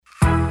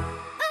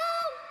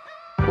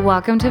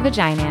Welcome to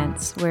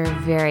Vaginance. We're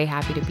very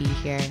happy to be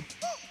here.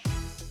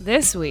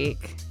 This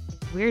week,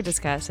 we're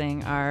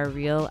discussing our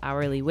real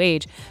hourly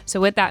wage. So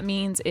what that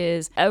means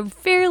is a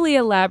fairly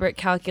elaborate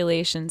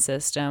calculation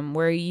system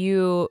where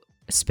you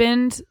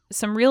spend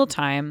some real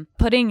time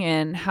putting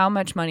in how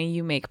much money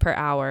you make per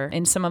hour.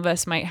 And some of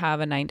us might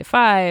have a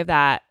 9-to-5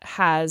 that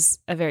has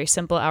a very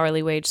simple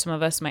hourly wage. Some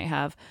of us might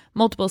have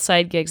multiple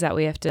side gigs that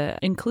we have to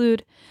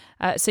include.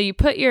 So you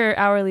put your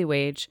hourly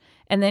wage,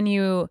 and then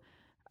you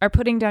are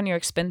putting down your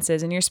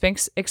expenses, and your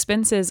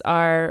expenses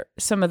are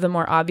some of the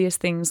more obvious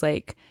things,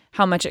 like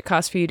how much it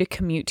costs for you to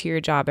commute to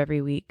your job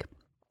every week,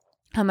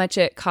 how much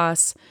it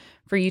costs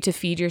for you to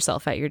feed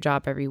yourself at your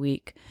job every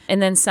week. And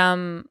then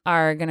some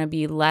are going to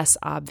be less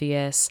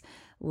obvious,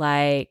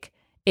 like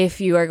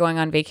if you are going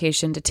on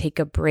vacation to take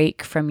a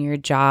break from your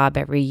job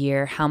every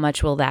year, how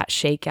much will that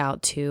shake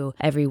out to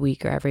every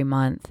week or every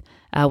month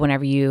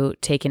whenever you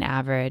take an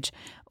average?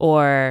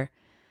 Or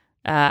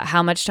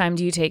how much time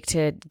do you take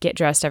to get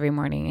dressed every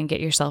morning and get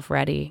yourself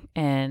ready,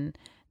 and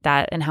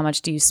how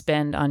much do you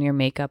spend on your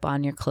makeup,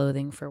 on your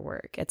clothing for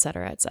work, et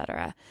cetera, et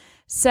cetera.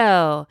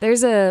 So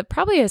there's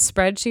probably a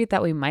spreadsheet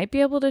that we might be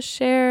able to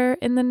share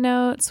in the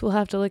notes. We'll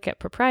have to look at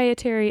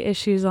proprietary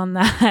issues on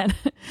that,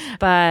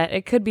 but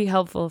it could be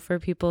helpful for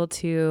people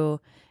to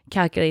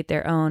calculate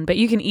their own. But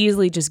you can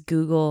easily just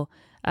Google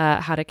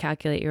how to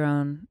calculate your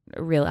own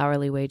real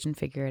hourly wage and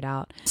figure it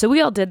out. So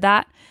we all did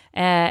that.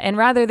 And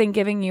rather than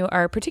giving you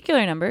our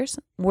particular numbers,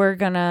 we're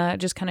going to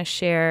just kind of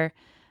share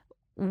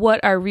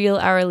what our real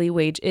hourly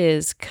wage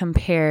is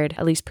compared,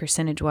 at least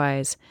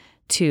percentage-wise,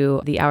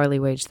 to the hourly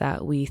wage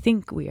that we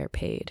think we are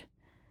paid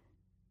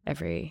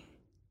every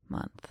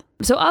month.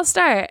 So I'll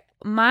start.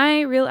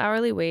 My real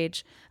hourly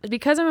wage,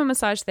 because I'm a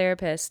massage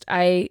therapist,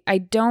 I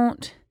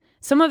don't,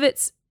 some of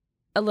it's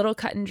a little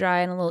cut and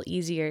dry and a little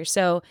easier.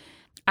 So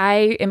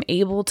I am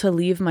able to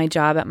leave my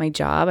job at my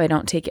job. I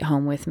don't take it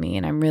home with me,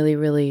 and I'm really,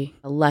 really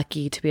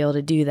lucky to be able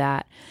to do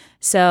that.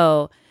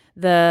 So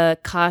the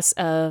cost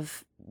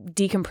of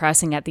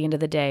decompressing at the end of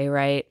the day,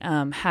 right?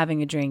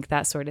 Having a drink,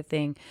 that sort of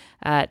thing.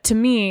 To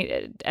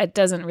me, it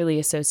doesn't really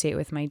associate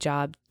with my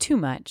job too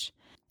much.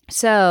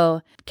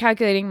 So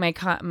calculating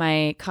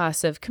my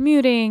costs of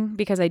commuting,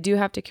 because I do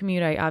have to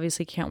commute, I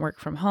obviously can't work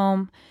from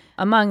home.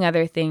 Among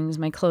other things,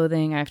 my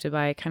clothing, I have to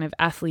buy kind of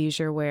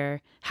athleisure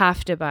wear,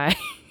 have to buy.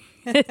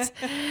 It's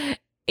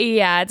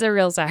a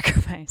real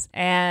sacrifice.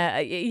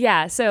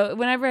 And so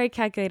whenever I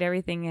calculate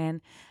everything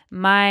in,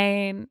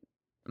 my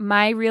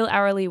real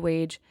hourly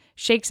wage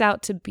shakes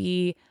out to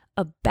be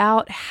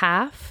about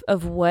half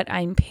of what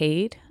I'm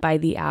paid by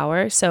the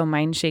hour. So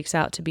mine shakes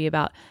out to be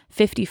about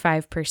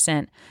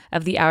 55%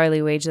 of the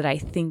hourly wage that I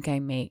think I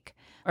make,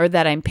 or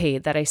that I'm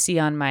paid, that I see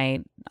on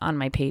my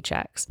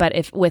paychecks. But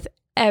if with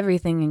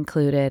everything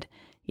included,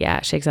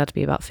 it shakes out to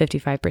be about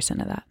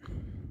 55% of that.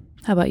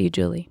 How about you,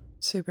 Julie?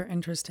 Super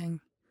interesting.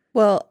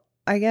 Well,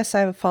 I guess I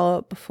have a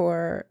follow-up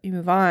before you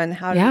move on.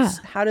 How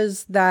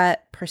does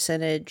that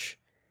percentage,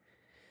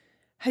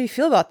 how do you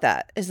feel about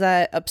that? Is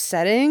that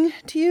upsetting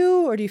to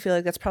you, or do you feel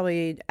like that's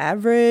probably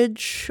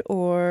average,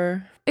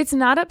 or? It's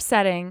not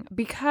upsetting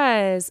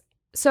because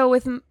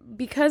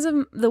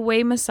of the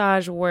way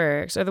massage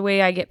works, or the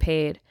way I get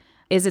paid,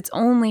 is it's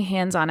only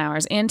hands-on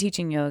hours and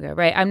teaching yoga,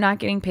 right? I'm not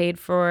getting paid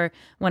for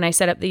when I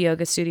set up the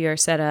yoga studio or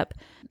set up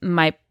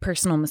my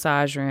personal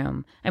massage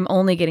room. I'm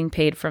only getting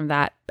paid from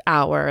that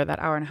hour and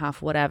a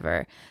half,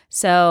 whatever.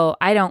 So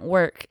I don't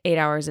work 8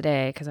 hours a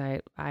day because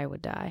I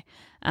would die.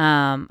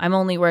 I'm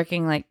only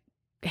working like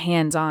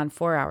hands-on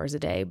 4 hours a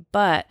day,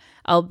 but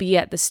I'll be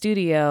at the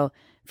studio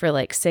for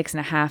like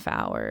 6.5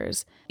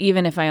 hours,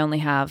 even if I only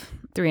have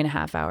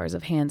 3.5 hours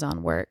of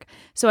hands-on work.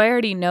 So I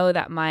already know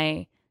that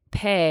my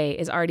pay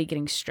is already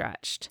getting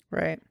stretched.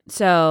 Right.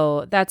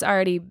 So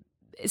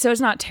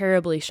it's not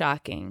terribly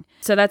shocking.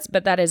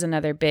 But that is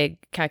another big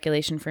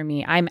calculation for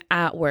me. I'm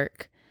at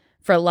work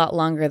for a lot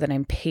longer than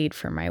I'm paid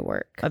for my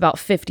work, about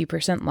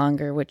 50%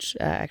 longer, which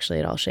actually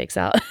it all shakes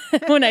out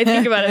when I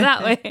think about it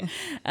that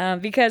way,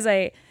 because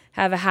I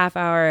have a half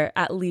hour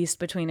at least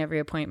between every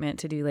appointment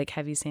to do like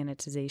heavy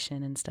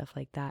sanitization and stuff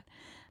like that.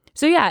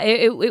 So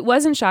it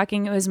wasn't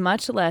shocking. It was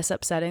much less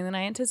upsetting than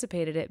I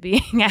anticipated it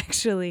being,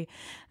 actually.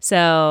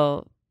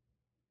 So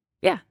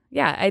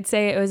yeah, I'd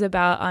say it was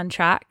about on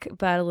track,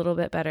 but a little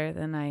bit better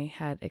than I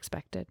had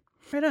expected.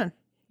 Right on.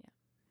 Yeah.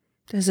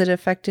 Has it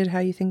affected how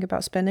you think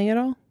about spending at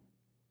all?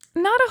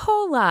 Not a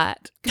whole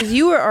lot. Because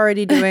you were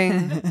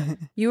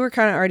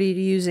kind of already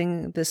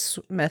using this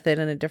method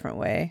in a different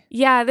way.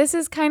 Yeah, this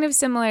is kind of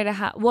similar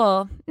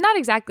to not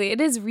exactly. It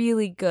is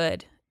really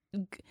good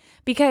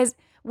because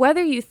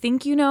whether you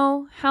think you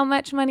know how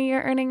much money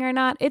you're earning or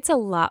not, it's a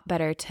lot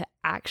better to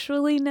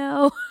actually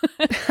know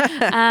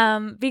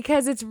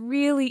because it's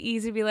really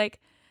easy to be like,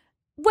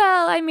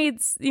 well, I made,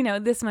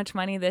 this much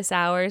money this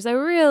hour. So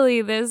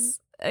really this,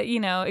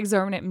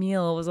 exorbitant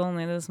meal was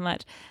only this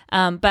much.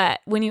 But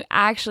when you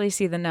actually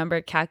see the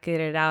number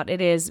calculated out,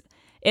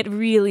 it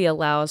really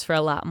allows for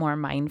a lot more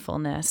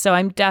mindfulness. So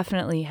I'm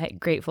definitely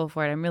grateful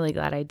for it. I'm really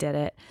glad I did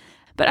it.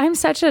 But I'm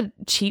such a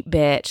cheap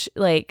bitch.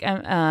 Like,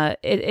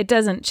 it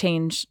doesn't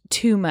change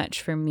too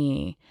much for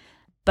me,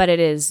 but it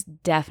is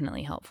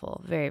definitely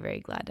helpful. Very,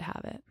 very glad to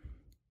have it.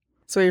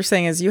 So what you're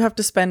saying is you have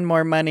to spend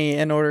more money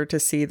in order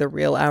to see the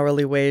real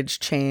hourly wage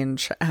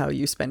change how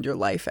you spend your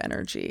life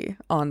energy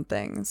on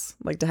things,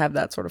 like to have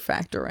that sort of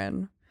factor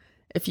in.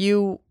 If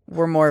you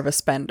were more of a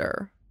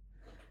spender,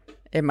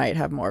 it might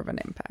have more of an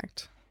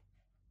impact.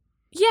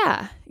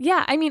 Yeah.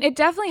 I mean, it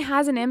definitely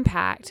has an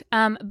impact.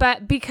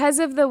 But because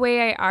of the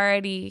way I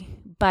already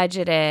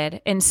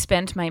budgeted and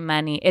spent my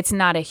money, it's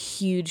not a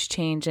huge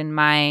change in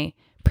my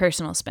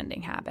personal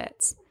spending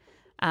habits.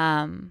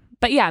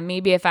 But yeah,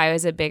 maybe if I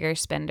was a bigger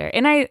spender,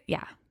 and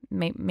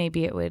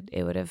maybe it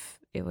would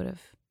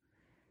have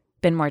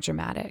been more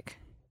dramatic.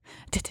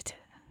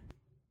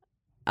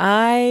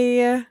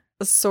 I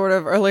sort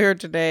of earlier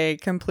today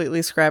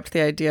completely scrapped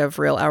the idea of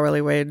real hourly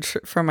wage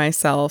for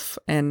myself,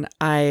 and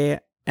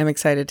I am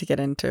excited to get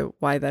into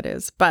why that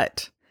is.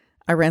 But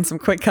I ran some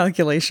quick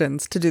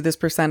calculations to do this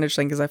percentage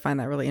thing because I find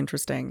that really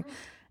interesting.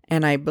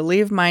 And I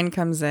believe mine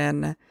comes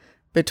in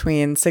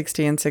between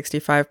 60 and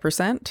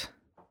 65%.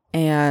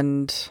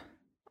 And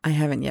I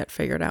haven't yet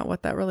figured out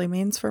what that really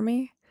means for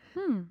me.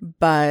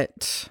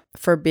 But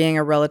for being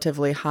a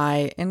relatively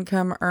high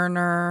income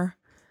earner,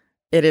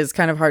 it is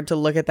kind of hard to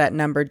look at that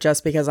number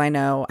just because I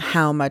know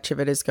how much of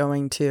it is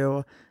going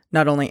to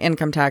not only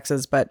income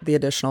taxes, but the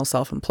additional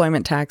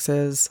self-employment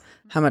taxes,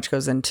 how much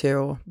goes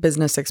into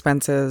business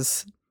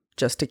expenses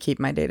just to keep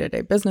my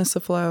day-to-day business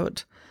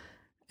afloat.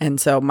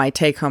 And so my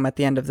take home at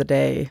the end of the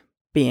day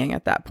being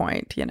at that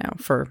point,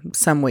 for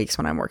some weeks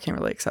when I'm working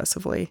really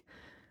excessively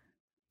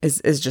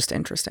is just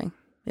interesting.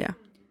 Yeah.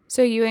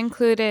 So you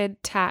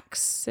included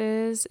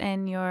taxes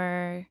in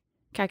your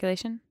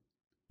calculation?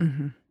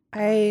 Mm-hmm.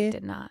 I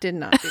did not do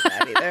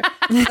that either.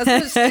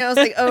 I was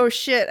like, oh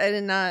shit, I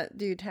did not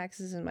do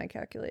taxes in my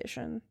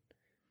calculation.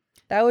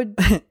 That would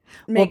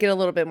make it a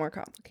little bit more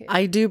complicated.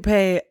 I do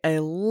pay a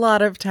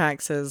lot of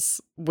taxes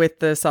with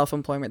the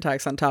self-employment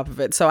tax on top of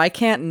it. So I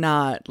can't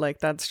not,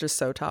 that's just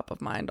so top of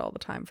mind all the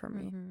time for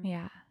me. Mm-hmm.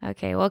 Yeah.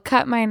 Okay. Well,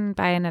 cut mine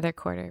by another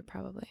quarter,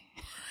 probably.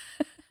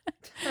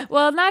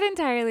 Well, not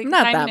entirely.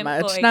 Not that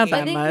much. Not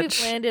that much. I think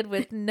we've landed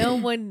with no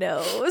one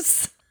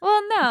knows.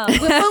 Well, no. But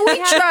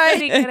we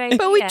tried.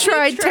 But we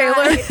tried,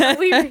 Taylor.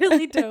 We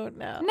really don't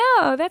know.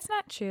 No, that's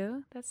not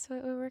true. That's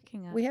what we're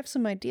working on. We have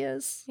some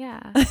ideas.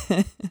 Yeah.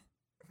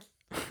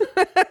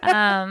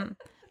 But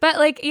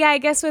I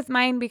guess with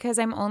mine, because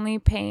I'm only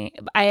paying,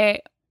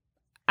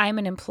 I'm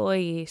an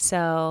employee,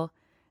 so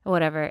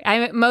whatever.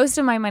 Most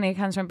of my money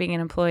comes from being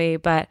an employee,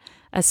 but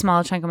a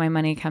small chunk of my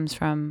money comes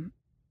from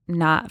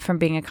not from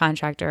being a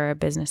contractor or a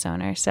business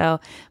owner. So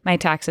my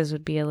taxes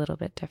would be a little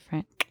bit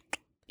different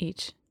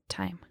each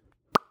time.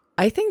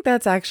 I think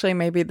that's actually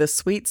maybe the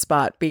sweet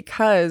spot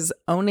because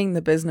owning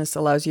the business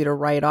allows you to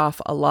write off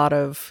a lot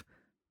of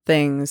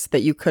things that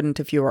you couldn't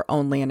if you were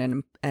only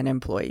an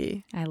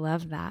employee. I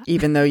love that.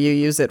 Even though you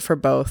use it for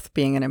both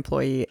being an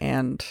employee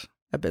and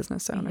a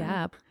business owner.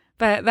 Yeah.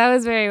 But that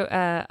was very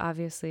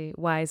obviously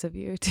wise of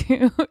you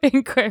to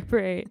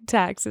incorporate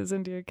taxes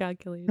into your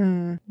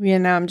calculation. Yeah,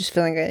 now I'm just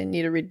feeling I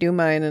need to redo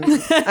mine, and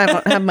I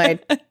don't have my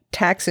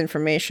tax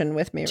information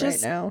with me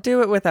just right now.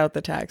 Do it without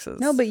the taxes.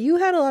 No, but you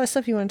had a lot of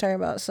stuff you want to talk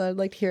about, so I'd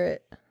like to hear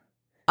it.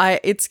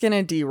 It's going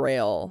to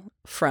derail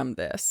from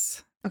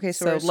this. Okay,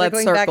 so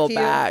let's circle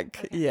back.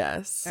 Okay.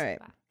 Yes. All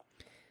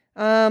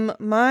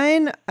right.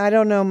 Mine, I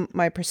don't know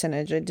my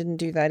percentage. I didn't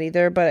do that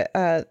either, but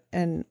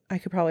and I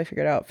could probably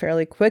figure it out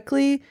fairly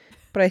quickly.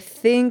 But I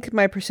think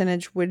my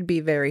percentage would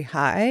be very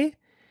high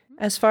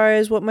as far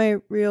as what my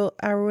real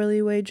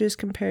hourly wage is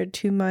compared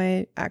to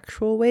my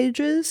actual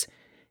wages.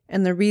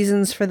 And the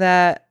reasons for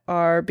that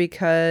are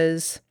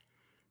because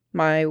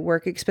my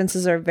work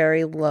expenses are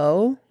very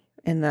low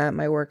and that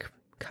my work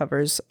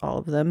covers all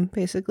of them,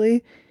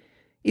 basically.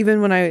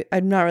 Even when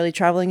I'm not really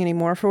traveling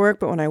anymore for work,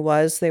 but when I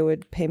was, they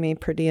would pay me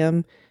per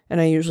diem, and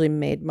I usually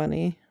made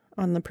money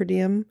on the per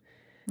diem.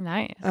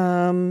 Nice.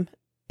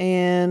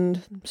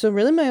 And so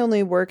really my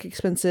only work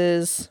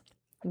expenses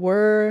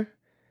were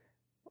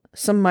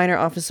some minor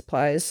office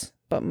supplies,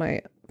 but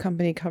my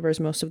company covers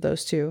most of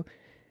those too.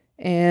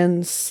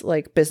 And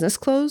business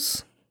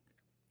clothes.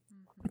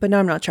 But now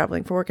I'm not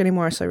traveling for work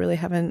anymore, so I really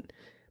haven't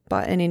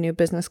bought any new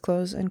business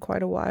clothes in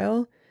quite a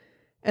while.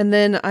 And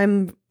then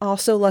I'm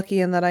also lucky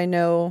in that I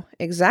know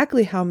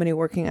exactly how many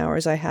working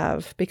hours I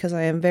have because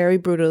I am very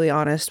brutally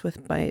honest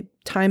with my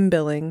time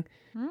billing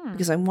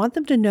because I want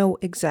them to know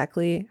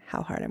exactly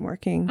how hard I'm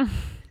working,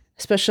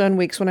 especially on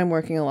weeks when I'm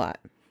working a lot.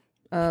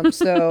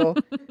 So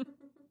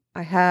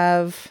I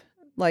have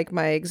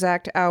my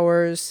exact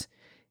hours,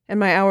 and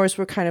my hours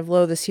were kind of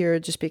low this year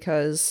just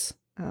because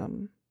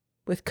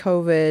with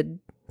COVID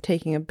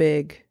taking a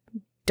big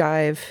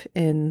dive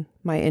in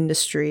my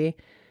industry,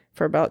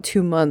 for about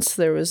 2 months,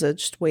 there was a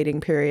just waiting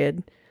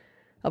period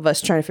of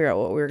us trying to figure out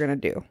what we were going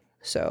to do.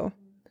 So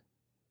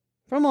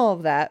from all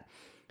of that,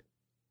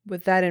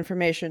 with that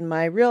information,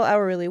 my real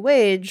hourly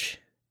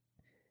wage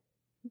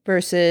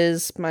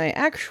versus my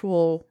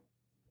actual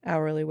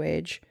hourly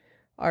wage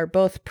are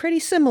both pretty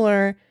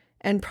similar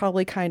and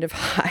probably kind of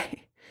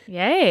high.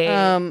 Yay.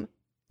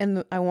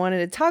 And I wanted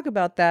to talk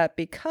about that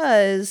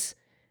because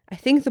I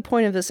think the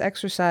point of this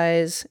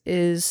exercise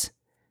is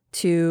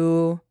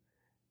to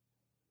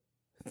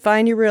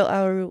find your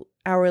real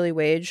hourly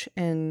wage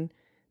and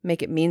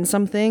make it mean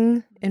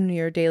something in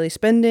your daily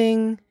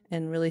spending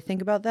and really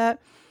think about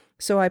that.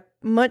 So I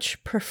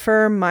much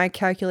prefer my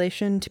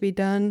calculation to be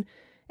done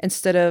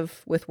instead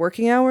of with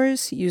working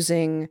hours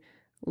using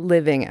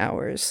living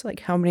hours,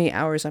 like how many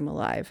hours I'm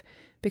alive.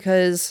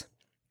 Because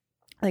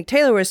like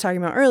Taylor was talking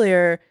about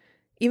earlier,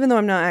 even though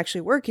I'm not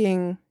actually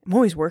working, I'm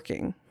always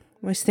working.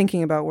 I'm always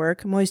thinking about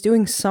work. I'm always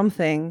doing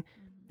something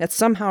that's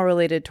somehow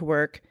related to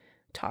work,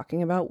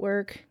 talking about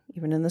work,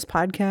 even in this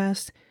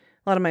podcast.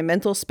 A lot of my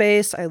mental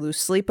space, I lose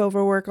sleep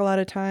over work a lot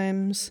of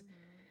times.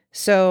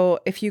 So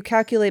if you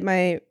calculate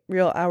my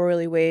real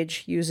hourly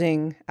wage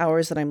using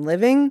hours that I'm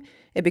living,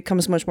 it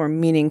becomes much more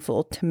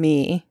meaningful to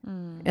me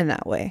in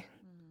that way.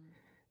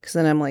 Because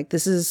then I'm like,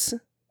 this is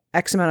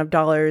X amount of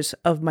dollars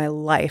of my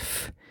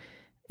life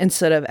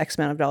instead of X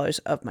amount of dollars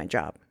of my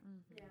job.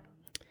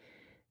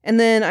 And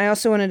then I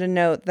also wanted to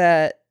note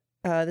that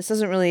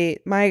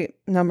my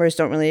numbers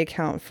don't really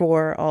account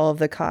for all of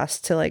the costs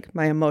to like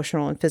my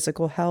emotional and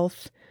physical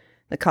health,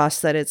 the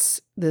cost that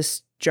it's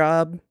this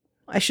job.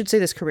 I should say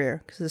this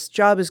career because this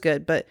job is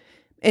good, but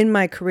in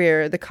my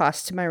career, the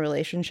cost to my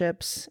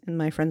relationships and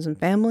my friends and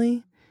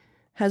family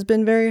has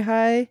been very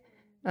high.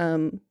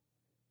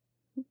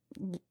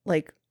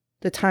 Like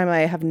the time I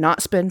have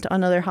not spent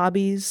on other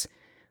hobbies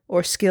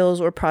or skills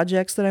or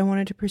projects that I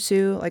wanted to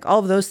pursue, like all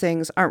of those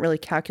things aren't really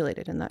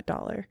calculated in that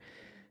dollar.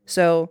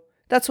 So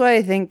that's why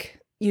I think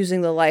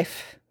using the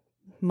life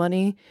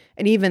money,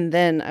 and even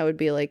then I would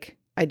be like,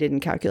 I didn't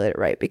calculate it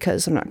right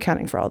because I'm not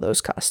counting for all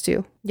those costs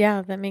too.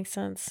 Yeah, that makes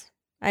sense.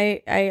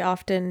 I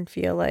often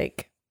feel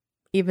like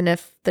even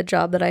if the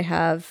job that I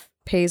have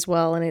pays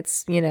well and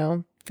it's,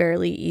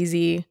 fairly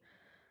easy,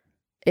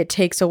 it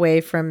takes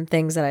away from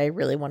things that I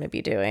really want to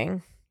be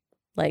doing,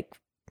 like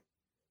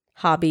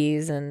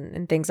hobbies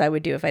and things I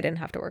would do if I didn't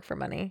have to work for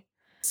money.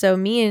 So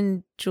me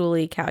and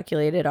Julie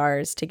calculated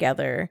ours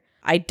together.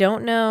 I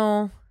don't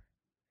know.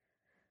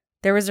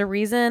 There was a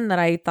reason that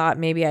I thought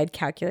maybe I'd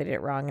calculated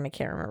it wrong and I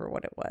can't remember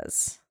what it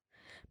was.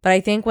 But I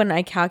think when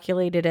I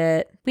calculated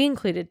it, we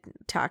included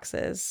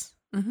taxes.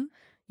 Mm-hmm.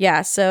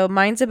 Yeah, so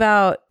mine's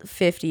about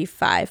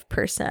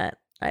 55%,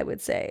 I would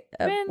say,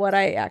 of what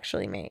I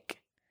actually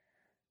make,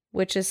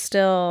 which is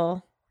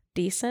still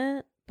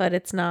decent, but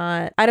it's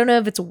not, I don't know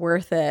if it's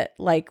worth it,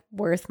 like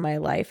worth my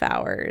life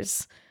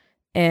hours.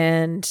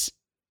 And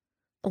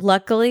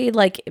luckily,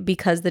 like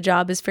because the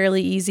job is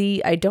fairly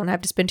easy, I don't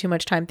have to spend too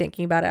much time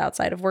thinking about it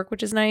outside of work,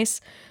 which is nice.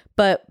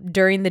 But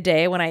during the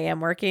day when I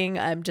am working,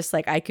 I'm just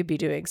like, I could be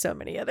doing so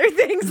many other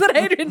things that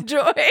I'd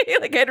enjoy,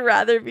 like I'd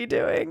rather be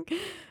doing.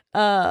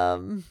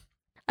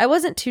 I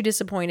wasn't too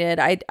disappointed.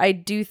 I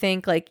do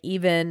think like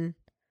even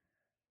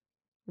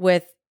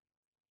with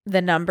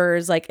the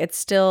numbers, like it's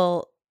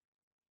still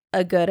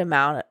a good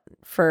amount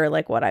for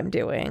like what I'm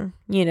doing.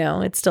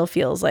 It still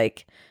feels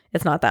like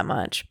it's not that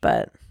much,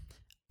 but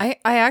I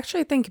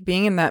actually think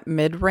being in that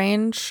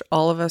mid-range,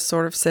 all of us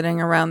sort of sitting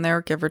around there,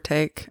 give or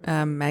take.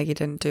 Maggie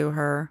didn't do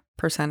her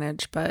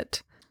percentage,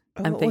 but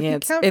I'm thinking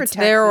it's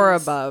there or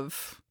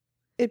above.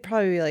 It'd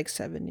probably be like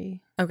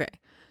 70. Okay.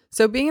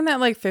 So being in that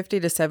like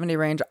 50 to 70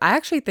 range, I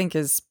actually think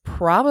is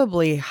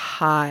probably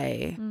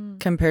high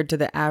compared to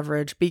the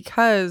average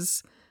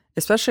because,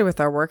 especially with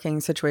our working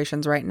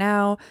situations right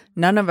now,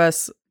 none of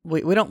us,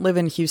 we don't live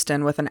in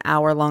Houston with an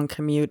hour-long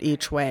commute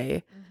each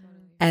way.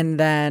 And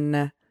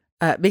then...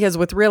 because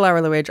with real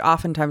hourly wage,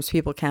 oftentimes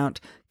people count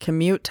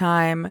commute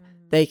time,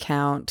 they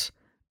count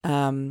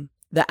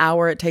the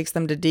hour it takes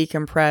them to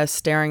decompress,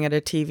 staring at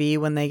a TV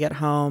when they get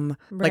home.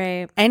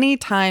 Right. Like any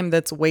time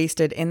that's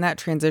wasted in that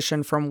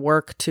transition from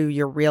work to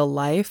your real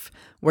life,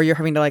 where you're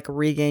having to like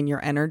regain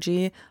your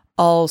energy,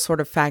 all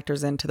sort of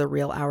factors into the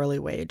real hourly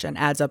wage and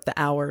adds up the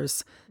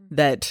hours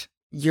that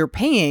you're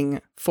paying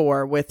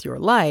for with your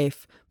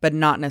life, but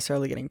not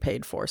necessarily getting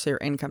paid for. So your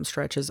income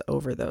stretches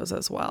over those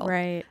as well.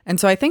 Right. And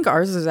so I think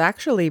ours is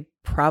actually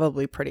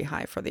probably pretty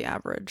high for the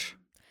average.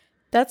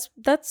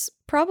 That's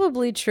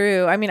probably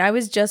true. I mean, I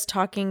was just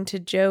talking to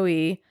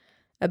Joey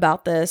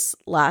about this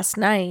last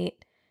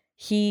night.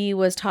 He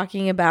was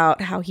talking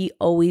about how he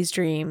always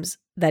dreams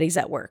that he's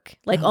at work.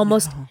 Like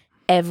almost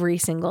every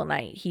single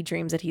night he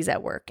dreams that he's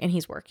at work and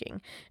he's working.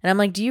 And I'm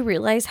like, do you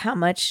realize how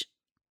much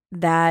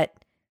that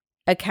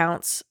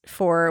accounts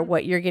for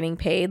what you're getting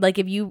paid? Like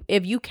if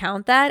you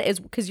count that as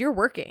because you're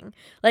working,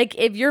 like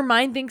if your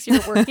mind thinks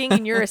you're working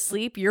and you're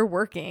asleep, you're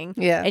working,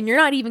 and you're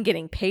not even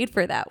getting paid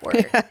for that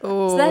work.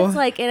 So that's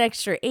like an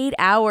extra 8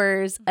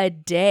 hours a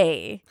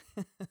day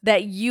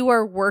that you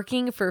are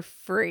working for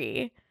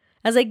free.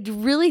 I was like,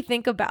 really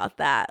think about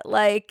that.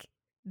 Like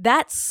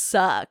that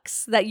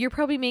sucks that you're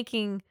probably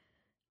making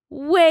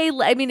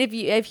I mean,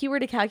 if he were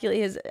to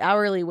calculate his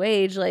hourly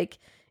wage, like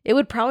it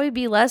would probably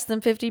be less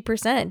than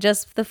 50%,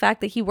 just the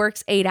fact that he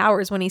works 8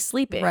 hours when he's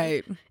sleeping.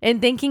 Right.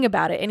 And thinking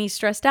about it, and he's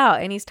stressed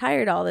out and he's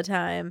tired all the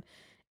time.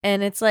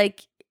 And it's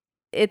like,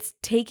 it's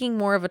taking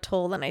more of a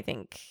toll than I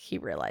think he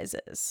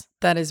realizes.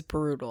 That is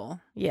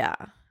brutal. Yeah.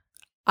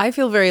 I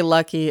feel very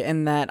lucky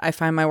in that I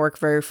find my work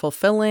very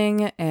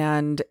fulfilling.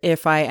 And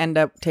if I end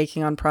up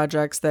taking on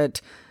projects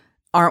that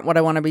aren't what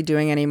I want to be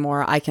doing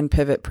anymore, I can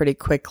pivot pretty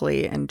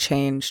quickly and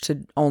change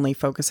to only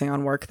focusing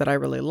on work that I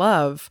really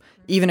love,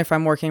 even if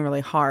I'm working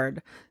really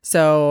hard.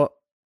 So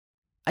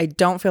I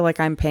don't feel like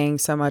I'm paying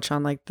so much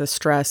on like the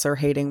stress or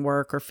hating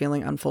work or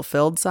feeling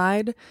unfulfilled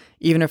side,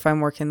 even if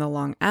I'm working the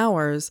long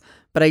hours.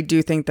 But I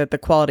do think that the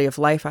quality of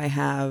life I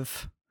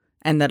have,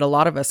 and that a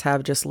lot of us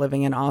have just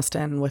living in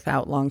Austin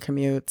without long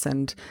commutes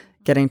and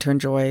getting to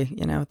enjoy,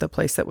 the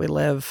place that we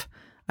live,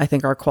 I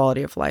think our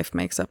quality of life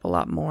makes up a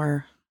lot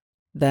more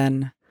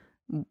than,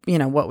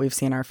 what we've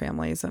seen our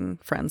families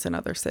and friends in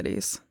other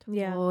cities.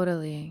 Yeah.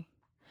 Totally.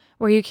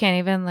 Where you can't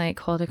even like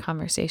hold a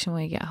conversation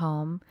when you get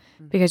home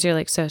because you're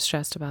like so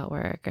stressed about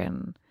work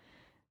and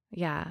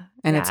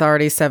it's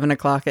already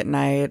 7:00 at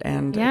night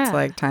and it's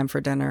like time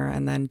for dinner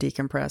and then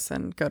decompress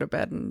and go to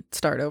bed and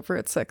start over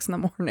at 6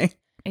 a.m.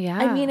 Yeah.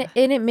 I mean,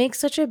 and it makes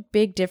such a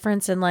big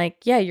difference in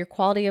like, your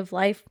quality of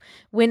life.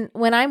 When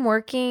I'm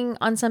working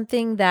on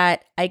something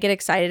that I get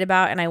excited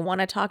about and I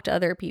want to talk to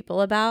other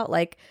people about,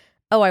 like,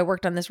 oh, I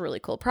worked on this really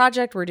cool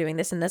project. We're doing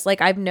this and this.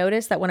 Like, I've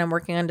noticed that when I'm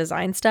working on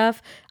design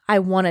stuff, I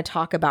want to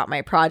talk about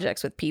my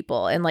projects with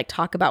people and like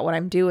talk about what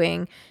I'm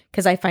doing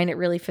because I find it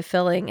really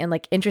fulfilling and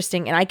like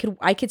interesting. And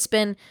I could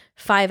spend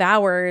 5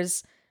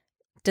 hours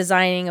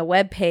designing a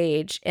web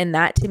page, and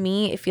that to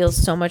me, it feels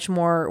so much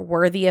more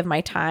worthy of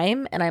my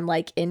time, and I'm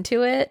like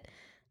into it.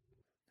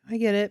 I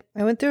get it.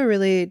 I went through a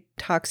really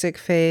toxic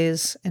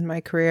phase in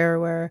my career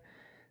where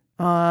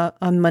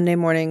on Monday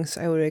mornings,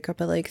 I would wake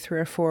up at like 3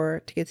 or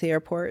 4 to get to the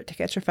airport to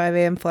catch a 5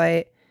 a.m.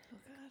 flight.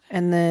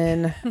 And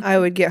then I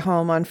would get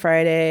home on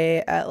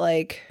Friday at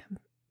like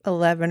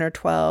 11 or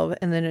 12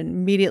 and then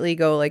immediately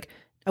go like,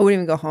 I wouldn't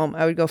even go home.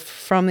 I would go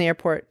from the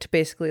airport to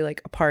basically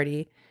like a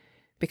party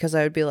because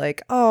I would be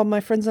like, oh, my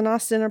friends in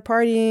Austin are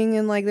partying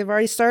and like they've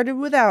already started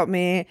without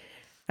me.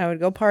 I would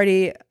go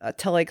party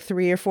till like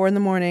 3 or 4 in the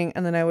morning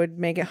and then I would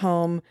make it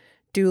home,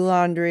 do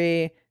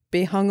laundry,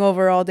 be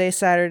hungover all day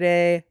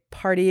Saturday,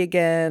 party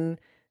again,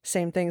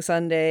 same thing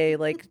Sunday,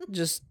 like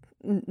just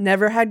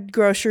never had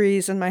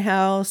groceries in my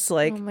house,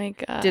 like oh my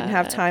God. Didn't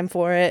have time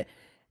for it,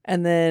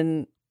 and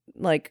then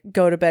like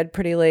go to bed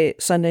pretty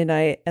late Sunday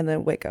night and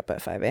then wake up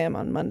at 5 a.m.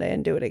 on Monday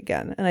and do it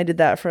again. And I did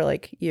that for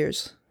like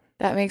years.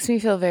 That makes me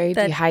feel very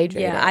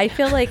dehydrated. Yeah, I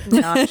feel like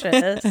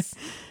nauseous.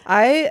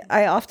 I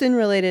often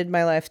related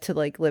my life to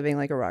like living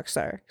like a rock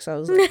star. So I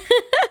was like,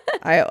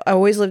 I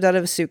always lived out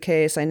of a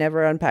suitcase. I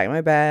never unpacked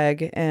my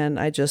bag, and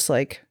I just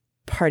like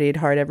partied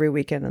hard every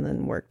weekend and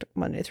then worked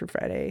Monday through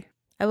Friday.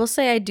 I will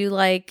say I do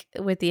like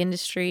with the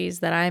industries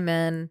that I'm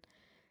in,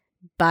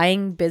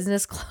 buying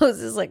business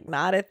clothes is like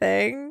not a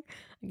thing.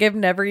 Like, I've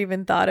never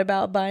even thought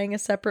about buying a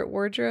separate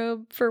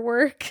wardrobe for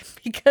work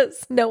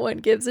because no one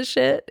gives a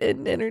shit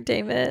in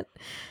entertainment.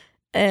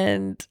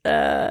 And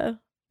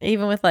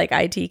even with like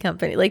IT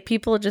company, like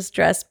people just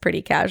dress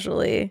pretty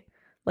casually,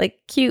 like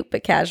cute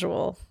but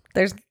casual.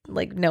 There's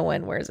like no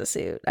one wears a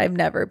suit. I've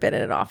never been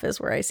in an office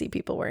where I see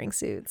people wearing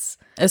suits.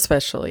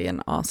 Especially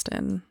in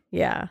Austin.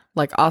 Yeah.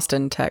 Like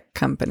Austin tech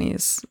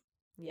companies,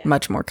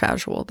 much more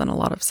casual than a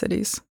lot of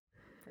cities.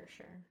 For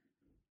sure.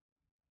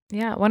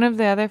 Yeah. One of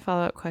the other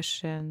follow-up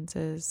questions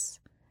is,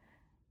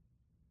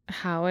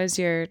 how has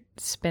your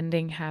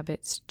spending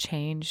habits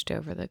changed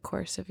over the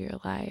course of your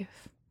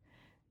life?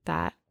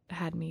 That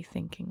had me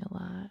thinking a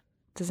lot.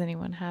 Does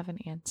anyone have an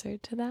answer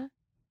to that?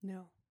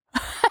 No.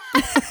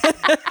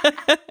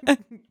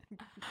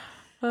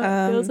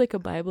 It feels like a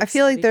Bible I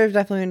feel study. like there's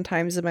definitely been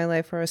times in my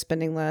life where I was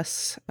spending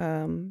less.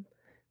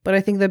 But I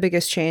think the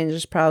biggest change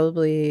is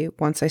probably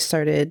once I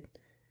started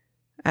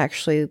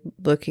actually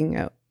looking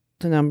at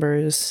the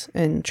numbers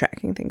and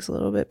tracking things a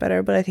little bit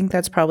better. But I think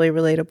that's probably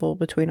relatable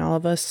between all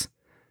of us.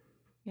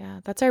 Yeah,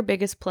 that's our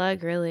biggest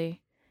plug,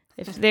 really.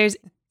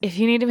 If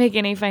you need to make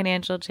any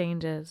financial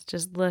changes,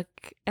 just look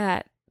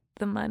at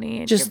the money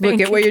and just your look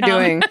bank at what you're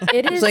account. doing.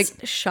 It is like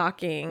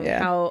shocking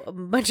how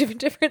much of a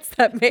difference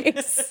that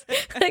makes.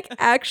 Like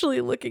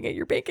actually looking at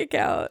your bank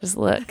account. Just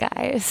look,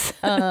 guys.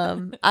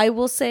 I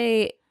will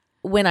say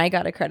when I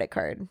got a credit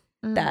card,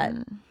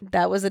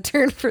 that was a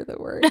turn for the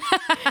worse.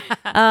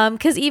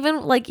 Because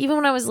even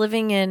when I was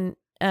living in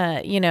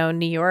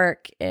New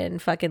York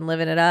and fucking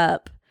living it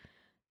up,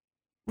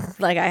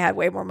 like I had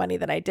way more money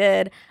than I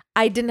did.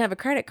 I didn't have a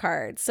credit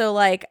card. So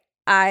like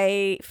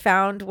I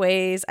found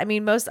ways. I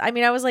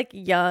was like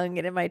young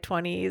and in my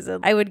 20s,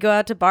 and I would go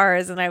out to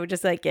bars and I would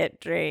just like get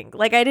drink.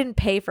 Like I didn't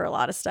pay for a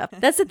lot of stuff.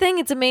 That's the thing.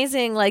 It's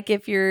amazing. Like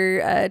if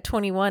you're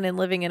 21 and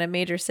living in a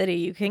major city,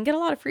 you can get a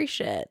lot of free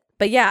shit.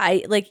 But yeah,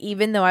 I like,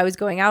 even though I was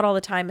going out all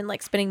the time and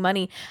like spending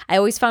money, I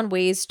always found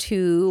ways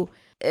to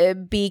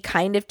be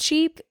kind of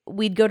cheap.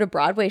 We'd go to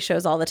Broadway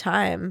shows all the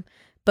time,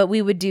 but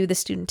we would do the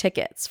student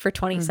tickets for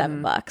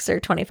 $27 or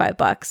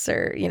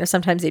 $25, or,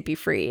 sometimes they'd be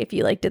free if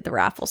you like did the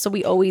raffle. So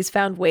we always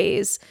found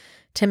ways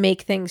to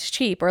make things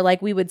cheap, or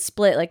like we would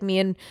split, like me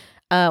and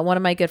one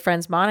of my good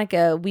friends,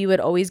 Monica, we would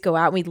always go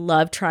out. We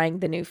loved trying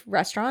the new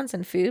restaurants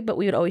and food, but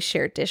we would always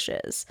share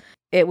dishes.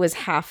 It was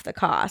half the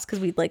cost because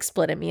we'd like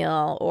split a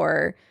meal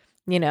or,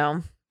 you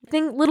know,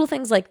 little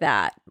things like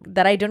that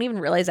I don't even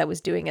realize I was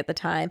doing at the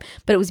time.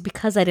 But it was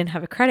because I didn't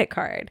have a credit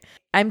card.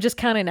 I'm just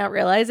kind of now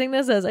realizing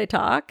this as I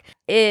talk.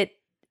 It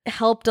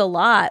helped a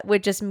lot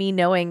with just me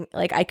knowing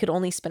like I could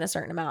only spend a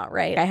certain amount,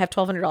 right? I have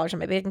 $1,200 in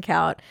my bank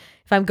account.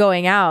 If I'm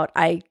going out,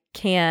 I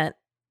can't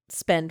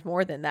spend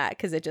more than that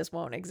because it just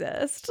won't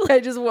exist. I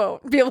just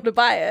won't be able to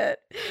buy it.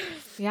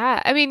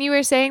 Yeah. I mean, you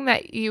were saying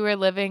that you were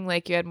living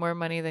like you had more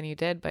money than you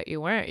did, but you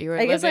weren't. You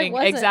were living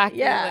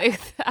exactly like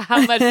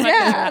how much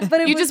money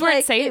but you just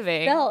weren't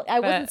saving. I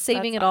wasn't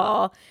saving at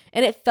all.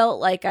 And it felt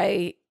like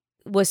I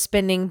was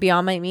spending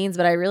beyond my means,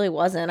 but I really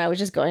wasn't. I was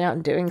just going out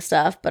and doing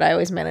stuff, but I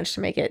always managed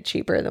to make it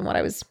cheaper than what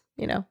I was,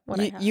 you know,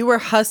 you were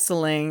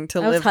hustling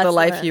to live the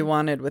life you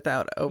wanted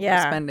without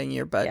overspending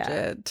your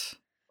budget. Yeah.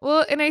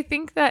 Well, and I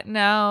think that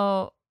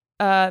now,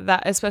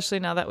 that especially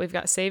now that we've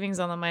got savings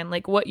on the mind,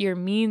 like what your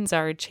means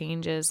are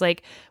changes.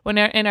 Like when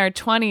in our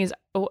 20s,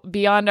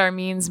 beyond our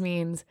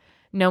means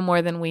no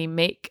more than we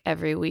make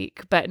every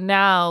week. But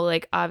now,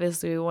 like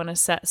obviously, we want to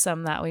set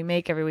some that we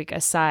make every week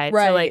aside.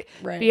 Right, so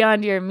like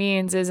beyond your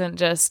means isn't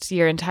just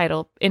your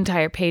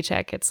entire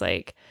paycheck. It's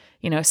like,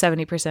 you know, 70%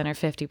 or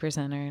 50%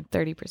 or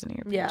 30% of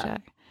your paycheck. Yeah.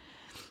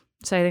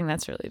 So I think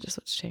that's really just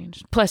what's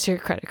changed. Plus your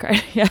credit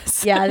card.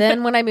 Yes. Yeah.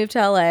 Then when I moved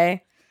to LA,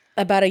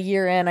 about a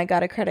year in, I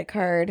got a credit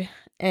card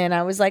and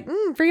I was like,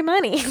 free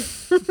money.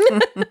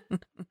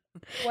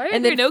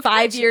 And then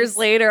 5 years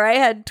later, I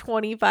had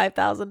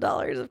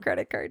 $25,000 of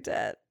credit card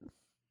debt,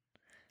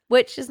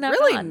 which is now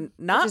really gone.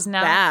 not which is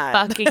now bad.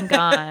 fucking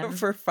gone.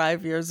 For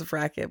 5 years of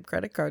racking up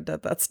credit card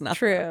debt. That's not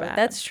true. bad.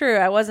 That's true.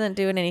 I wasn't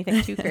doing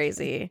anything too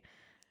crazy.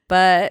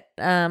 But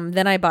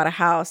then I bought a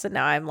house and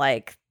now I'm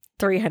like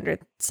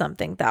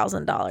 $300-something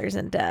thousand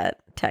in debt,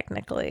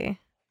 technically.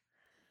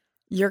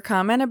 Your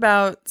comment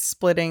about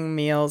splitting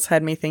meals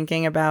had me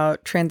thinking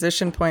about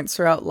transition points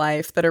throughout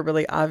life that are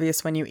really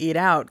obvious when you eat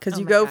out. Because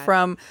you go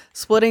from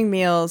splitting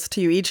meals to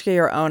you each get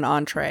your own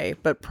entree,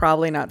 but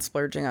probably not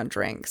splurging on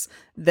drinks.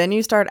 Then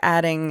you start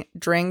adding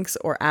drinks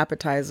or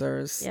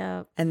appetizers.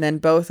 Yeah. And then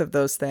both of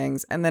those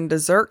things. And then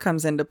dessert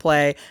comes into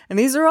play. And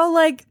these are all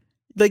like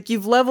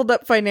you've leveled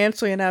up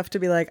financially enough to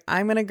be like,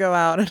 I'm going to go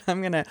out and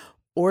I'm going to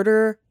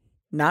order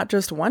not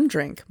just one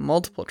drink,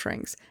 multiple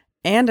drinks.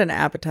 And an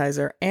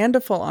appetizer and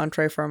a full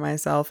entree for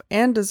myself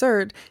and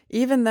dessert,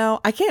 even though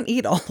I can't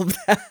eat all of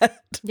that.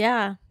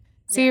 Yeah.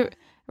 See,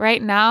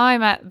 right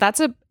now that's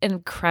an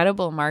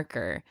incredible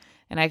marker.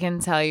 And I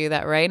can tell you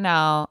that right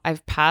now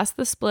I've passed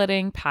the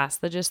splitting,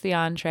 past just the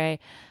entree,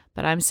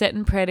 but I'm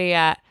sitting pretty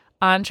at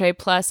entree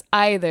plus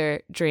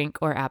either drink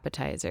or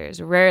appetizers.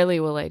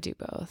 Rarely will I do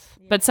both.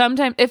 Yeah. But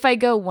sometimes if I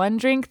go one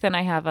drink, then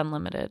I have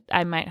unlimited.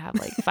 I might have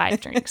like 5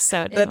 drinks.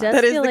 So it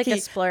does feel like a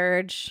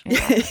splurge.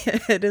 Yeah.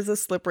 It is a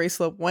slippery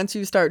slope. Once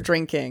you start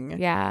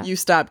drinking, you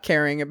stop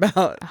caring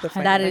about the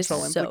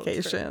financial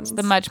implications. So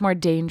the much more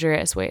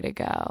dangerous way to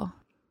go.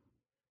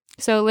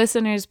 So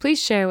listeners,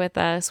 please share with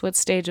us what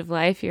stage of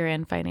life you're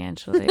in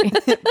financially.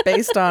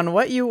 Based on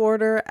what you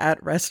order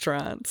at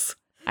restaurants.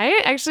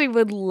 I actually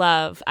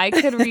I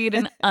could read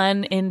an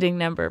unending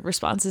number of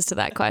responses to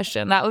that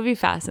question. That would be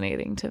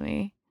fascinating to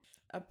me.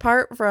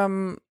 Apart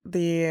from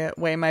the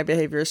way my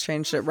behavior has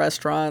changed at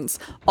restaurants,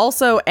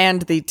 also,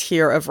 and the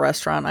tier of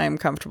restaurant I am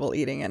comfortable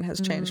eating in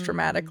has changed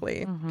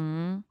dramatically.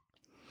 Mm-hmm.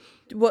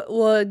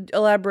 We'll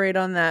elaborate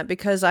on that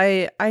because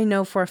I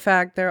know for a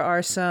fact there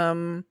are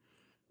some,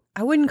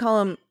 I wouldn't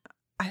call them,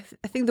 I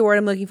think the word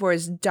I'm looking for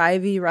is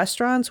divey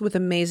restaurants with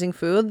amazing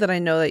food that I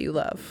know that you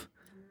love.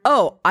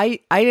 Oh,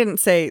 I didn't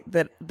say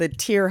that the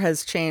tier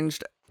has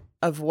changed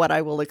of what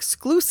I will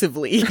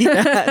exclusively eat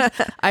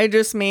at. I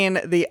just mean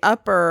the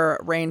upper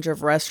range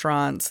of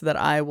restaurants that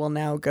I will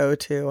now go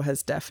to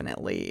has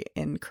definitely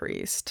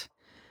increased.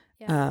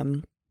 Yeah.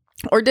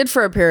 Or did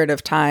for a period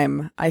of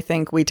time. I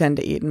think we tend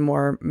to eat in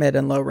more mid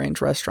and low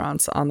range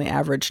restaurants on the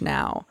average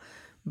now.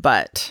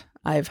 But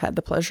I've had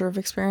the pleasure of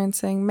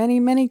experiencing many,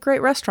 many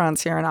great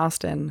restaurants here in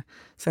Austin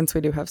since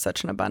we do have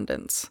such an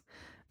abundance.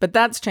 But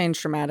that's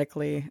changed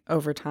dramatically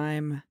over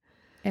time.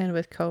 And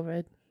with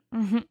COVID.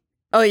 Mm-hmm.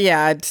 Oh,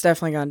 yeah, it's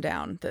definitely gone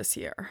down this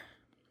year,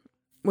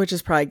 which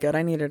is probably good.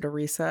 I needed a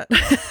reset.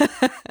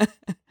 I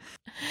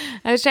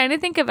was trying to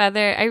think of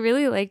I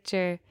really liked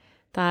your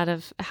thought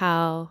of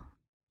how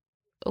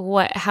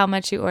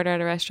much you order at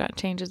a restaurant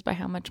changes by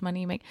how much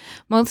money you make.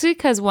 Mostly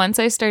because once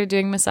I started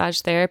doing massage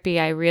therapy,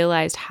 I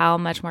realized how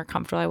much more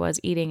comfortable I was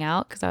eating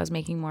out because I was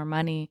making more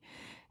money.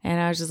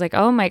 And I was just like,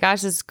 oh my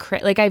gosh, this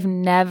is like I've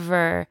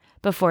never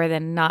before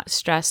then not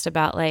stressed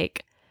about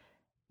like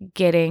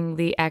getting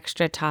the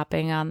extra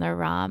topping on the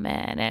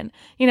ramen and,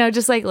 you know,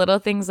 just like little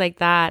things like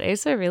that.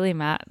 It's a really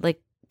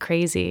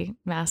crazy,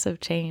 massive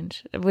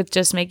change with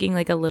just making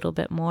like a little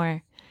bit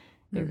more.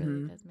 It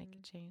really does make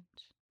a change.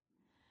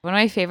 One of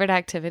my favorite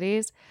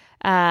activities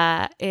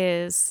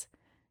is,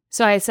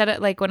 so I said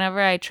it like whenever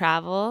I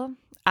travel,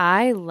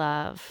 I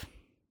love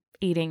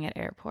eating at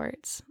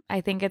airports.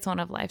 I think it's one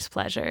of life's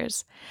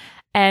pleasures.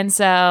 And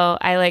so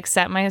I like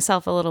set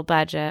myself a little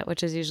budget,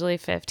 which is usually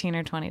 $15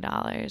 or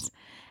 $20.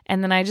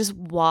 And then I just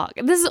walk.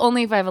 This is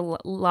only if I have a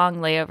long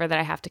layover that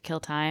I have to kill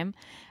time.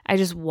 I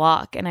just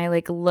walk and I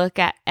like look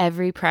at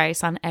every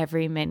price on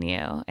every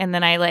menu. And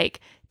then I like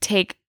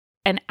take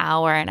an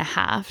hour and a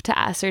half to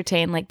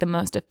ascertain like the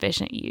most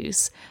efficient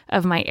use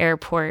of my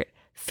airport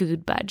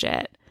food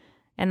budget.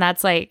 And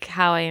that's like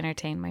how I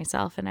entertain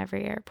myself in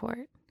every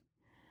airport.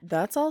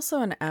 That's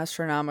also an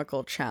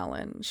astronomical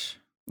challenge.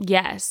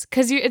 Yes,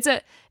 because it's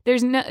a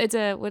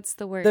what's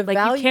the word? The like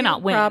value you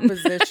cannot win.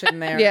 proposition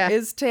there Yeah.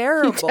 is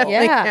terrible.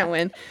 They can't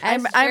win.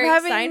 As I'm Jerry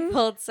having-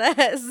 Seinfeld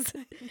says,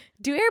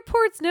 do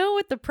airports know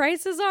what the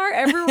prices are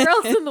everywhere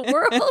else in the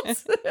world?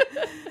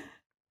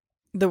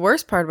 The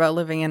worst part about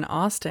living in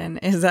Austin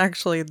is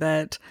actually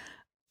that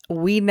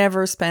we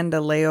never spend a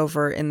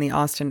layover in the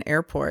Austin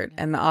airport,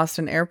 and the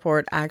Austin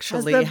airport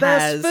actually Has the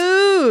best has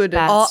food.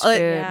 Best all.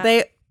 food.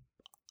 They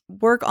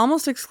work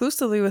almost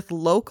exclusively with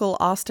local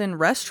Austin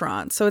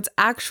restaurants, so it's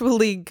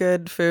actually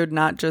good food,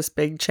 not just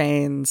big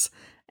chains.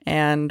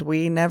 And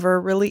we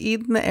never really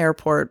eat in the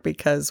airport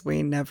because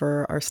we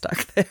never are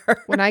stuck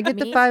there. When I get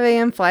the Me? 5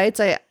 a.m. flights,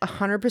 I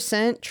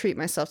 100% treat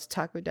myself to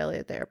Taco Deli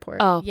at the airport.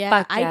 Oh, Yeah,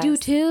 fuck I do yes.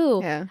 too.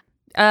 Yeah.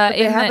 They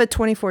They have a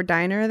 24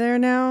 diner there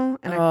now,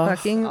 and Oh, I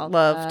fucking all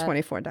love that.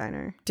 24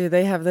 diner. Do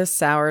they have this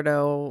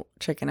sourdough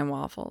chicken and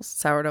waffles?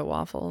 Sourdough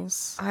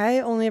waffles? I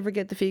only ever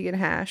get the vegan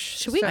hash.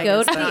 Should we so go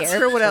I'm to the not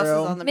sure what else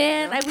True. is on the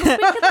Man, I menu. wish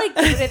we could like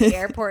do it at the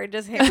airport and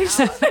just hang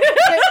out.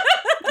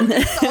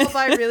 all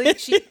buy really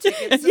cheap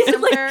tickets to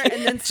somewhere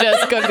and then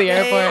Just go to the stay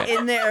airport.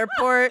 in the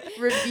airport,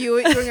 review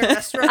it, doing a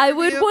restaurant. I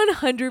would review.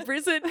 100%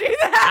 do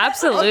that.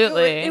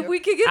 Absolutely. If we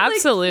could get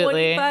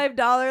Absolutely. like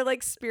 $25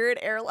 like Spirit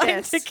Airline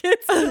Yes.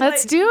 tickets. to,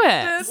 Let's like, do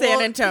it. San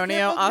Well, Antonio,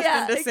 be careful- Austin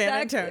yeah, to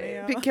San exactly.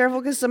 Antonio. Be careful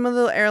because some of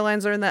the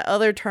airlines are in that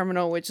other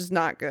terminal, which is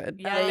not good.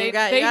 Yeah, you they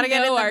gotta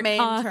get know in our the main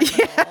con.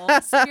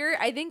 terminal. Spirit,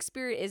 I think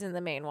Spirit is in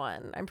the main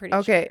one. I'm pretty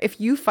Okay, sure. if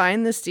you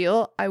find this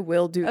deal, I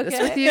will do this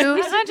Okay. with you.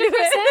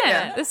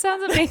 100%. This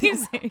sounds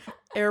amazing.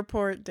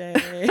 Airport day.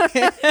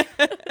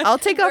 I'll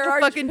take off Where a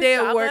are fucking you, day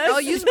at work. pajamas?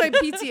 I'll use my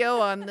PTO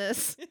on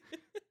this.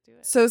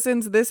 So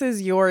since this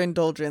is your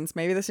indulgence,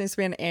 maybe this needs to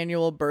be an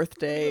annual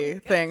birthday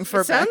thing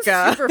for It sounds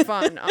Becca. super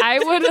fun. I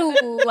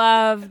would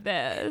love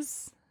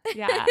this.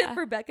 Yeah.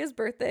 For Becca's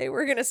birthday,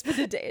 we're gonna spend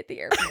a day at the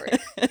airport.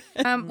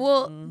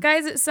 Well,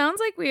 guys, it sounds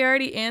like we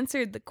already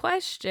answered the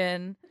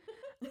question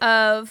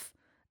of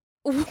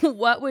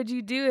what would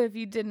you do if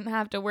you didn't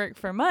have to work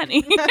for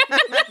money?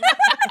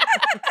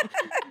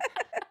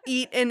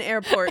 Eat in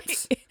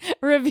airports.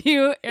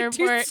 Review Do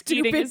airport eating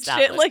stupid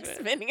shit like establishments.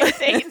 spending a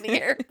day in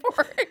the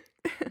airport.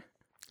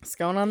 It's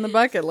going on the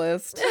bucket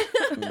list.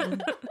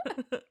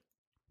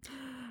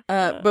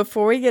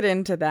 Before we get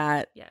into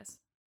that, Yes.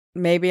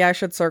 maybe I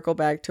should circle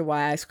back to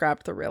why I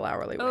scrapped the real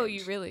hourly wage. Oh,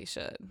 you really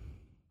should.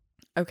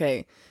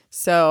 Okay,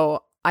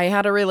 so I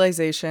had a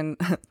realization.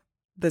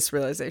 This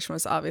realization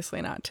was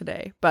obviously not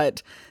today,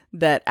 but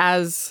that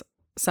as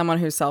someone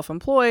who's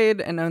self-employed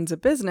and owns a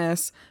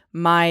business,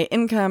 my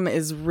income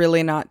is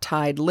really not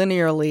tied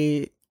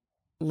linearly.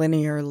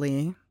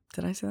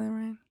 Did I say that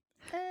right?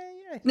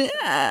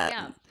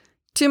 Yeah.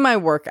 To my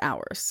work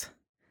hours.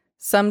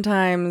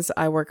 Sometimes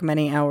I work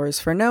many hours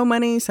for no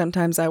money.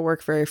 Sometimes I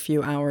work very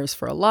few hours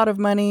for a lot of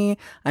money.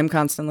 I'm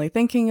constantly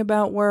thinking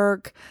about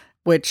work,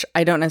 which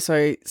I don't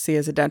necessarily see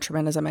as a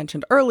detriment, as I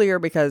mentioned earlier,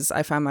 because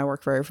I find my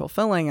work very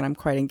fulfilling and I'm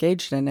quite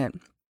engaged in it.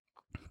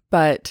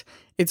 But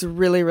it's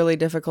really, really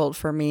difficult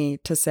for me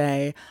to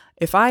say,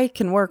 if I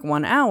can work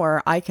 1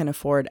 hour, I can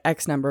afford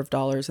X number of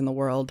dollars in the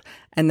world,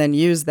 and then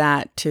use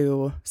that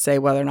to say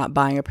whether or not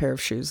buying a pair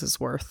of shoes is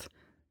worth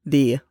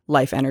the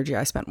life energy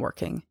I spent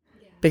working.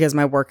 Because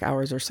my work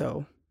hours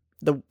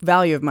the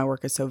value of my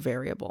work is so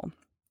variable.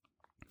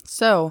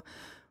 So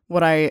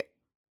what I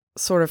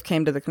sort of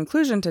came to the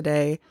conclusion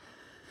today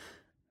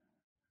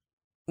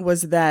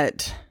was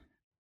that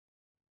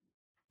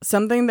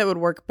something that would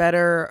work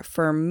better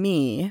for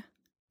me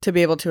to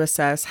be able to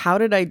assess how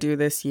did I do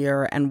this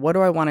year and what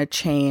do I want to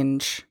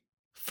change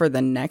for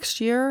the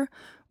next year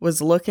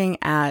was looking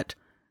at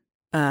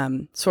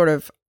sort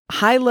of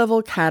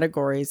high-level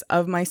categories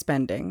of my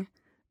spending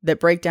that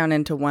break down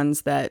into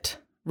ones that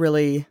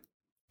really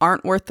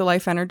aren't worth the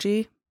life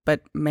energy,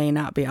 but may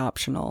not be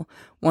optional.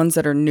 Ones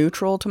that are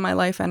neutral to my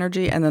life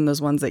energy, and then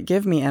those ones that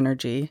give me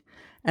energy,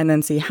 and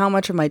then see how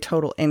much of my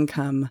total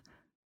income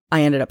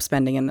I ended up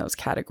spending in those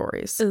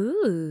categories.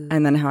 Ooh.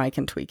 And then how I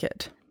can tweak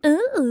it.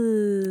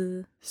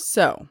 Ooh.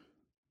 So,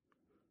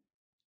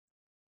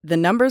 the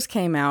numbers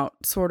came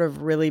out sort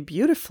of really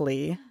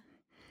beautifully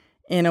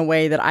in a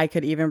way that I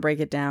could even break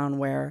it down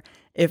where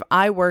if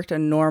I worked a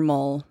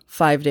normal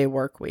 5-day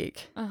work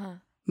week,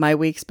 my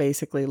weeks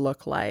basically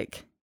look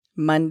like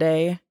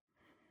Monday,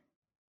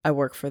 I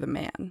work for the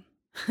man,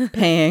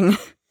 paying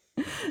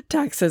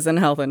taxes and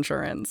health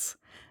insurance.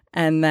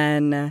 And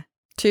then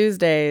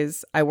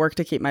Tuesdays, I work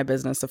to keep my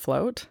business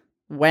afloat.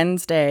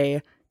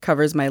 Wednesday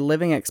covers my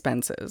living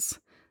expenses.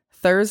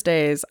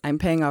 Thursdays, I'm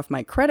paying off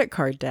my credit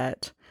card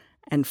debt.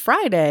 And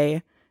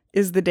Friday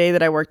is the day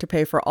that I work to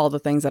pay for all the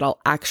things that I'll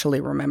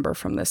actually remember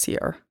from this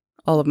year.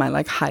 All of my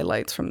like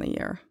highlights from the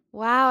year.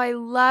 Wow, I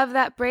love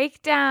that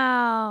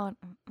breakdown.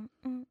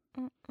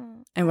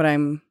 And what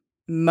I'm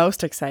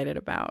most excited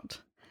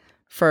about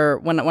for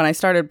when I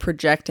started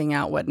projecting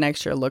out what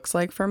next year looks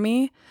like for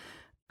me,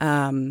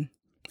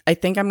 I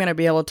think I'm going to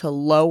be able to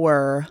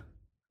lower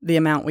the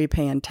amount we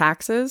pay in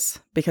taxes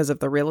because of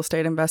the real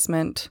estate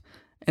investment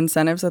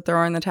incentives that there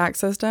are in the tax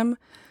system.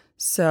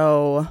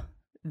 So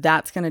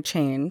that's going to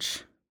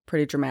change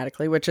pretty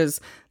dramatically,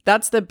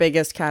 that's the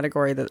biggest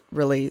category that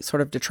really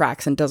sort of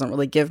detracts and doesn't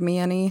really give me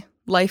any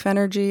life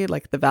energy,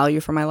 like the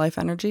value for my life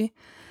energy.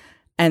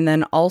 And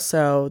then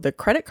also the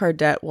credit card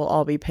debt will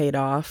all be paid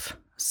off.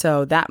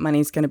 So that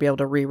money's going to be able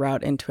to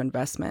reroute into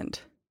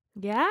investment.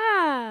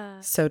 Yeah.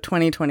 So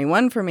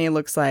 2021 for me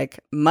looks like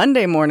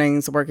Monday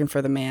mornings working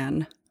for the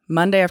man.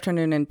 Monday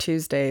afternoon and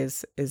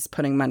Tuesdays is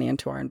putting money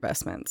into our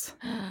investments.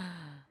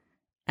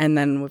 And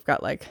then we've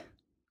got like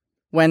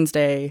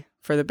Wednesday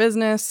for the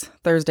business,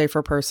 Thursday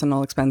for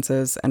personal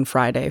expenses, and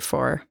Friday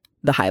for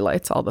the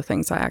highlights, all the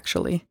things I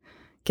actually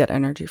get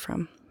energy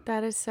from.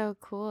 That is so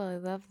cool. I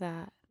love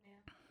that.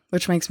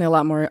 Which makes me a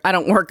lot more, I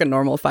don't work a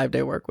normal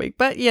 5-day work week,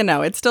 but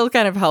it still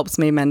kind of helps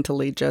me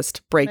mentally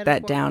just break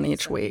that down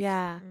each week.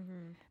 Yeah.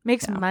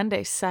 Makes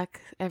Monday suck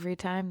every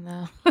time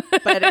though.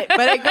 but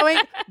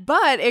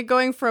it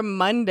going from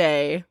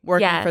Monday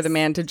working for the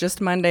man to just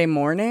Monday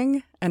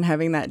morning and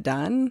having that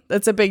done,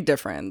 that's a big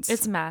difference.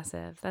 It's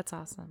massive. That's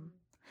awesome.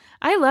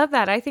 I love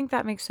that. I think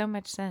that makes so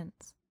much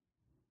sense.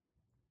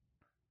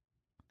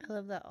 I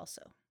love that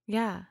also.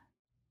 Yeah.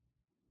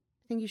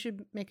 I think you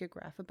should make a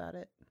graph about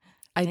it.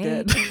 I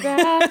did.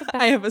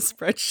 I have a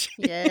spreadsheet.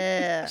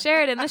 Yeah.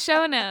 Share it in the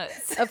show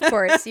notes. Of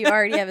course, you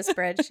already have a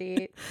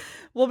spreadsheet.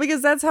 Well,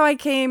 because that's how I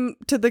came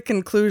to the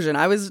conclusion.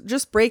 I was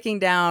just breaking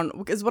down,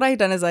 because what I had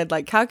done is I'd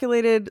like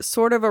calculated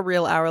sort of a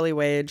real hourly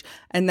wage,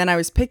 and then I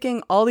was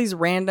picking all these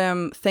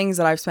random things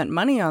that I've spent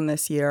money on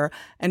this year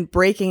and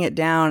breaking it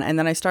down, and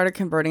then I started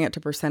converting it to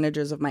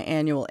percentages of my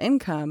annual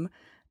income,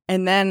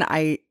 and then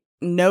I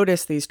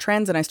noticed these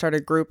trends and I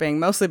started grouping,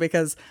 mostly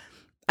because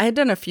I had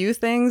done a few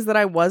things that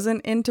I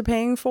wasn't into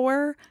paying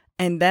for,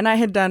 and then I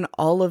had done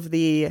all of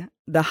the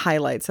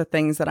highlights of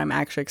things that I'm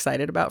actually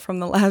excited about from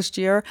the last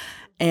year,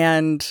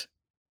 and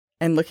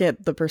looking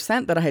at the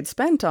percent that I had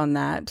spent on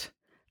that,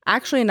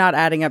 actually not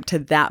adding up to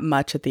that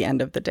much at the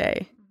end of the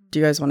day. Do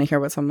you guys want to hear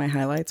what some of my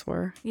highlights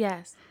were?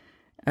 Yes.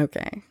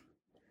 Okay.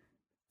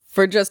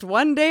 For just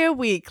one day a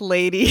week,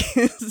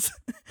 ladies,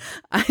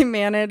 I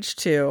managed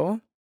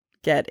to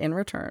get in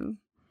return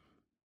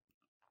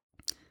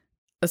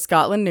a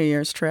Scotland New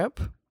Year's trip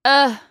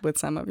with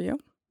some of you,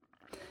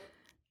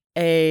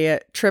 a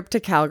trip to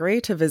Calgary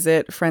to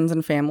visit friends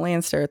and family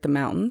and stare at the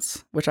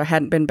mountains, which I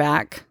hadn't been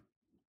back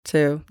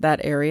to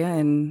that area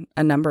in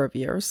a number of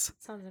years.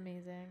 Sounds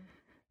amazing.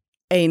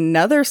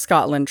 Another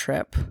Scotland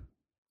trip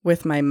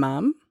with my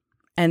mom,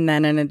 and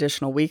then an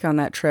additional week on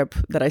that trip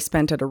that I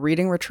spent at a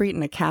reading retreat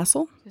in a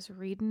castle. Just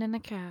reading in a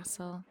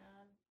castle.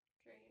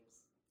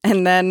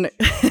 And then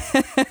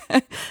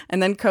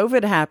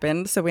COVID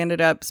happened, so we ended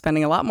up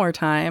spending a lot more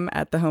time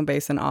at the home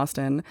base in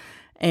Austin,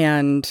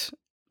 and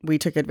we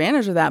took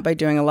advantage of that by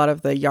doing a lot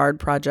of the yard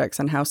projects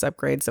and house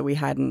upgrades that we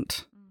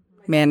hadn't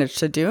managed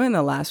to do in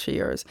the last few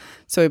years.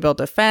 So we built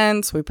a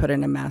fence, we put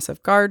in a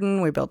massive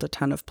garden, we built a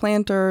ton of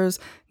planters.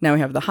 Now we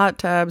have the hot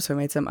tub, so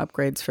we made some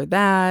upgrades for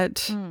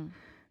that.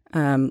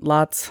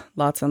 Lots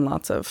and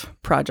lots of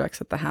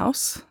projects at the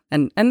house,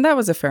 and that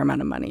was a fair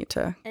amount of money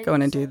to go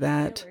in and do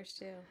that.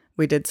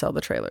 We did sell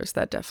the trailers.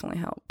 That definitely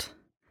helped.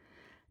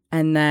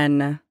 And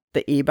then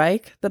the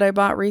e-bike that I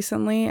bought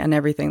recently and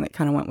everything that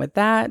kind of went with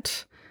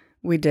that.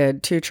 We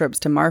did 2 trips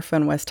to Marfa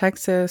in West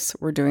Texas.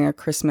 We're doing a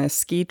Christmas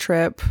ski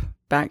trip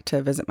back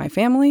to visit my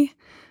family.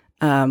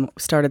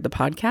 Started the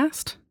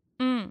podcast.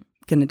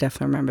 Gonna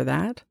definitely remember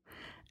that.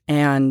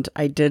 And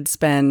I did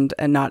spend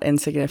a not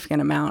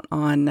insignificant amount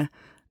on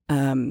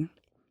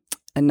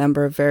a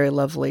number of very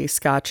lovely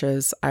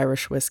scotches,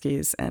 Irish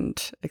whiskeys,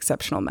 and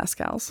exceptional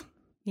mezcals.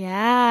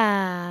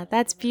 Yeah,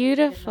 that's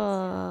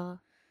beautiful.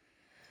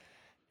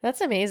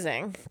 That's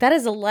amazing. That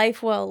is a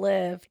life well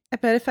lived. I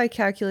bet if I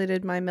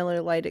calculated my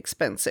Miller Lite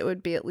expense, it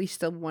would be at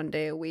least a 1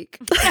 day a week.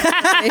 But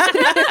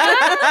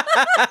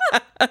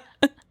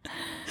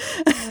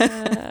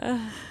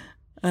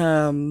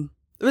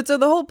so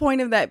the whole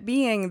point of that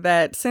being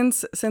that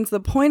since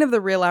the point of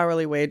the real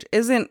hourly wage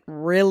isn't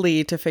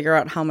really to figure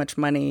out how much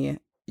money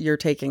you're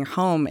taking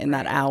home in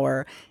that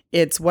hour,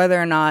 it's whether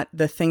or not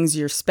the things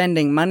you're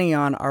spending money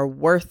on are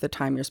worth the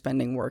time you're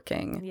spending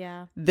working.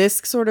 Yeah.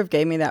 This sort of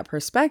gave me that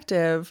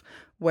perspective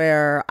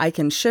where I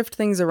can shift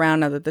things around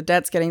now that the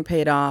debt's getting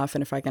paid off,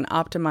 and if I can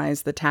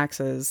optimize the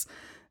taxes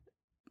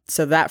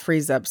so that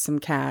frees up some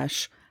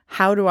cash,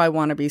 how do I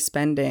want to be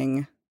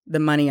spending the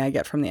money I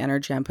get from the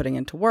energy I'm putting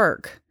into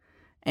work?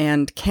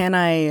 And can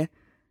I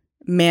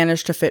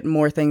manage to fit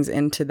more things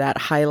into that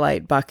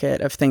highlight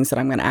bucket of things that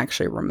I'm going to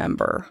actually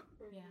remember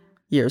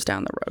years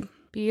down the road?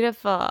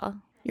 Beautiful.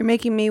 You're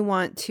making me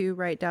want to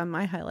write down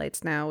my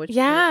highlights now, which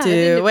Yeah.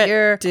 Do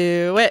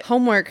it.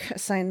 homework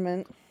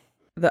assignment.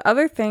 The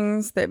other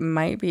things that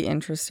might be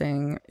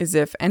interesting is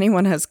if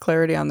anyone has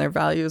clarity on their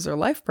values or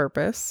life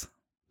purpose.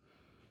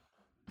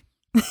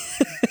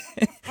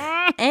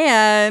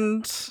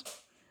 And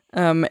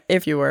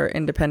if you were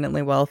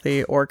independently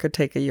wealthy or could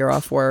take a year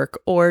off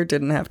work or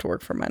didn't have to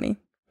work for money,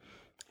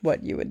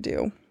 what you would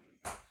do.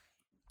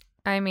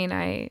 I mean,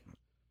 I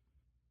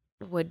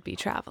would be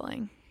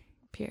traveling.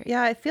 Period.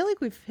 Yeah, I feel like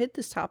we've hit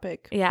this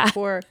topic Yeah.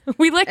 before.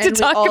 We like to And we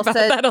talk all about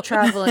said that a lot.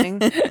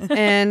 traveling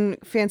and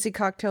fancy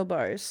cocktail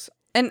bars.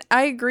 And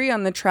I agree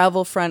on the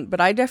travel front,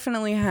 but I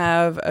definitely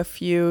have a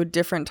few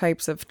different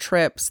types of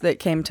trips that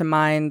came to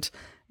mind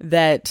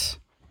that,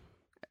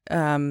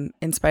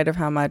 in spite of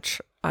how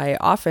much I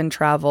often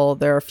travel,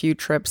 there are a few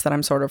trips that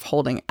I'm sort of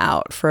holding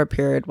out for a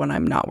period when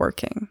I'm not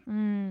working.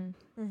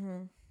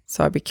 Mm.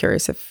 So I'd be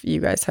curious if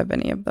you guys have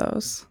any of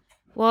those.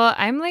 Well,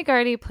 I'm like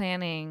already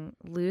planning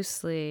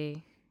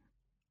loosely.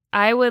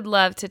 I would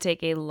love to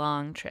take a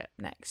long trip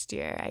next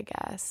year, I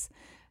guess,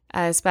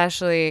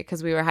 especially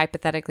because we were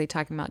hypothetically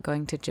talking about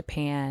going to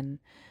Japan.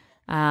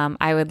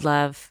 I would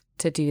love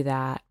to do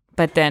that,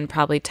 but then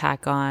probably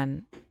tack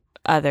on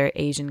other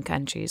Asian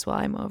countries while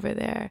I'm over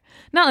there.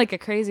 Not like a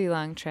crazy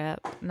long trip,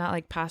 not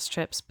like past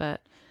trips,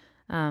 but,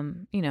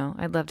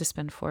 I'd love to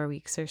spend 4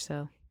 weeks or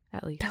so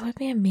at least. That would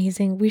be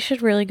amazing. We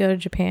should really go to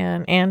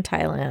Japan and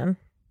Thailand.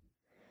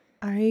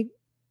 I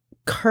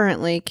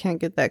currently can't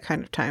get that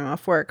kind of time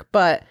off work,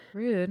 but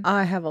Rude.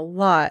 I have a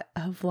lot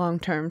of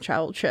long-term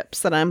travel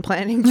trips that I'm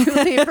planning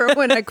to leave for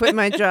when I quit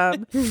my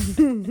job.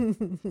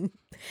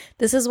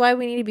 This is why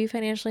we need to be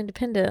financially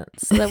independent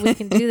so that we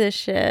can do this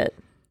shit.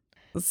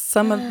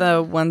 Some of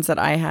the ones that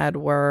I had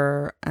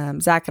were,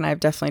 Zach and I have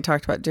definitely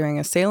talked about doing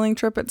a sailing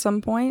trip at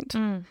some point.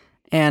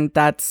 And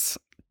that's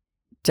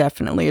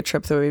definitely a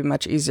trip that would be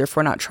much easier if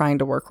we're not trying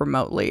to work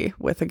remotely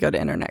with a good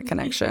internet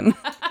connection.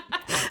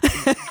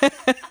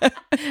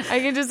 I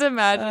can just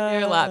imagine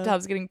your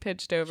laptop's getting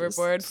pitched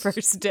overboard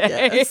first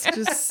day. Yes,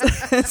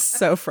 just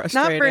so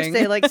frustrating. Not first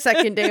day, like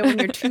second day when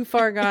you're too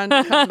far gone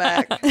to come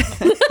back.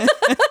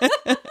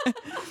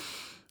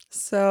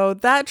 So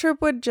that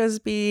trip would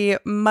just be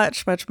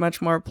much, much,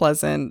 much more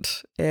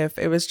pleasant if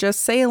it was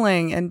just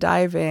sailing and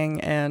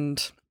diving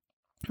and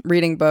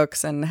reading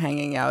books and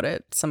hanging out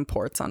at some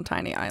ports on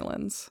tiny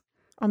islands.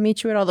 I'll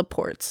meet you at all the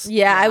ports.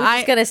 Yeah, I was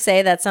just going to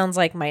say that sounds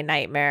like my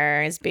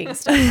nightmare is being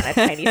stuck on a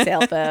tiny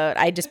sailboat.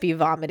 I'd just be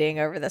vomiting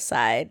over the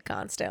side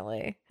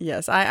constantly.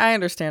 Yes, I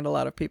understand a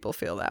lot of people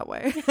feel that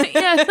way.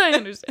 Yes, I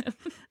understand.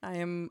 I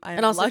am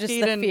And also lucky just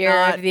the to fear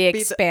not of the be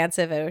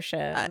expansive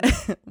ocean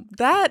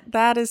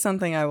that is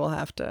something I will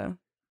have to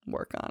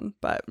work on,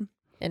 but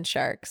and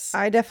sharks.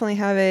 I definitely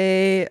have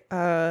a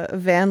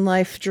van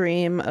life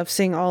dream of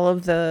seeing all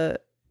of the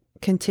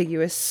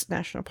contiguous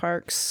national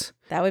parks.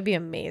 That would be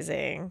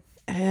amazing.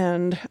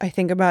 And I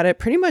think about it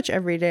pretty much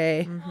every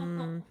day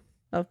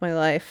of my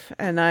life.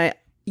 And I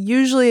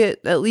usually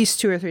at least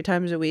 2 or 3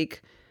 times a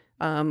week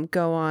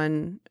go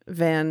on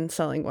van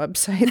selling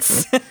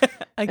websites.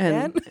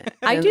 again,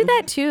 I do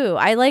that too.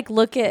 I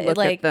look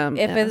at them,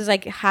 if there's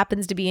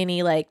happens to be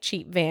any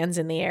cheap vans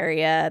in the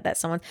area that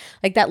someone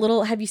that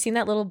little. Have you seen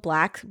that little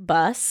black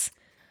bus?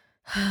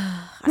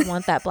 I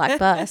want that black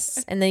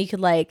bus, and then you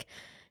could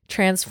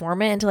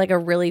transform it into a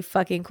really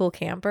fucking cool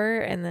camper,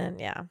 and then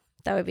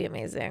that would be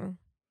amazing.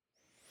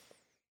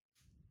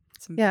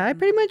 Yeah, I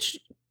pretty much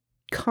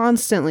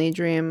constantly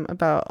dream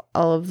about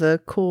all of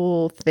the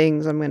cool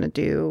things I'm going to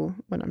do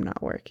when I'm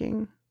not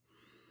working.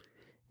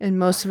 And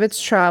most of it's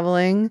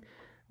traveling.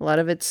 A lot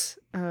of it's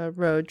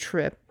road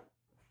trip,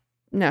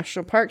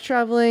 national park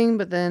traveling.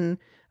 But then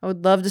I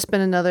would love to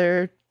spend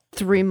another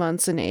 3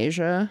 months in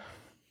Asia.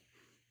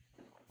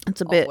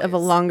 It's a bit of a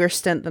longer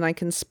stint than I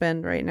can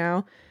spend right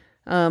now.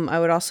 I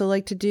would also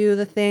like to do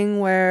the thing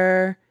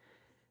where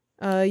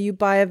you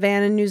buy a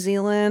van in New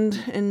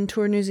Zealand and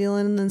tour New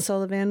Zealand and then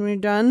sell the van when you're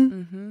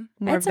done.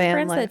 I had some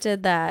friends that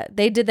did that.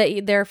 They did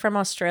that. They're from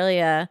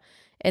Australia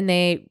and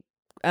they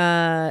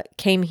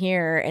came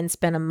here and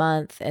spent a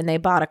month and they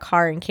bought a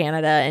car in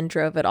Canada and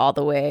drove it all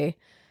the way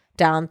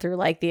down through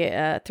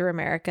through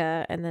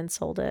America and then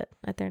sold it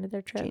at the end of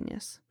their trip.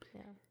 Genius.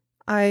 Yeah.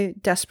 I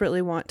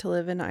desperately want to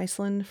live in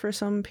Iceland for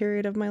some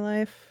period of my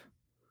life.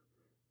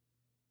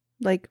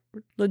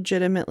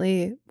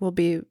 Legitimately will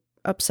be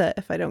upset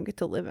if I don't get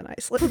to live in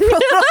Iceland for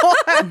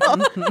a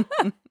little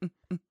while.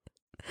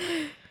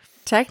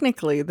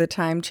 Technically, the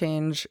time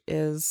change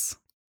is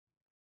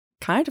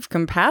kind of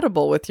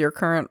compatible with your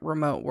current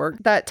remote work.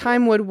 That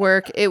time would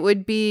work. It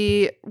would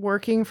be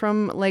working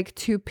from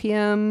 2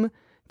 p.m.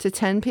 to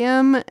 10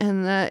 p.m.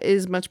 and that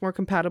is much more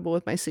compatible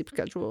with my sleep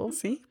schedule.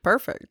 See?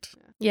 Perfect.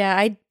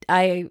 Yeah,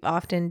 I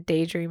often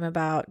daydream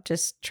about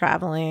just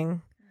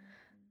traveling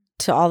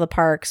to all the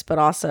parks, but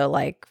also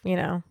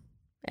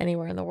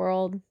anywhere in the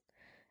world.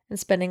 And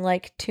spending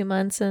 2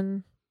 months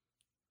in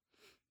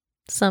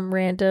some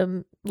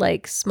random,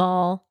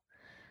 small,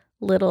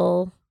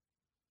 little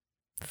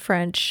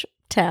French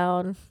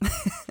town.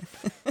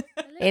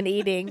 and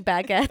eating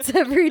baguettes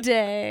every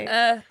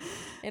day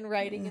and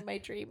writing in my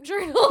dream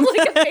journal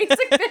like a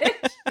basic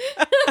bitch.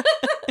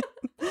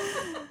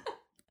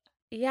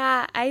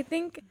 Yeah, I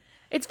think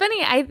it's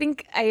funny. I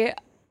think I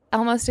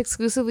almost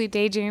exclusively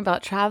daydream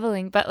about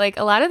traveling, but like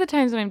a lot of the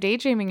times when I'm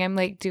daydreaming, I'm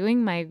like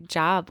doing my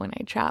job when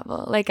I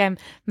travel. Like I'm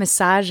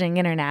massaging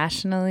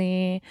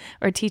internationally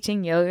or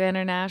teaching yoga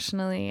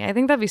internationally. I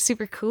think that'd be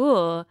super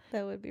cool.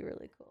 That would be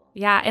really cool.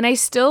 Yeah, and I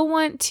still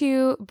want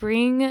to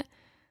bring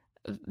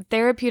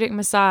therapeutic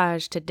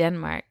massage to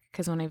Denmark,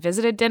 because when I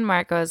visited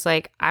Denmark, I was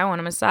like, I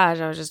want a massage.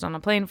 I was just on a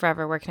plane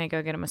forever. Where can I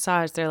go get a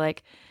massage? They're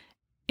like,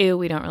 ew,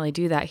 we don't really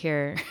do that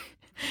here.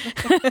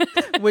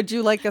 Would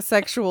you like a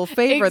sexual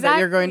favor that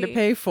you're going to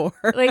pay for?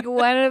 Like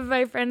one of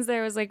my friends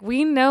there was like,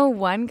 we know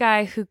one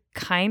guy who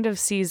kind of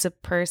sees a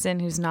person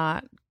who's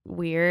not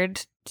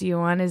weird. Do you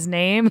want his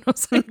name? And I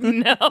was like,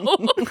 no.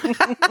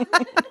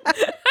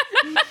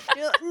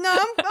 No,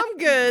 I'm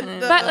good.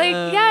 But like,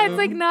 yeah, it's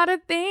like not a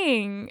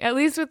thing, at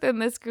least within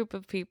this group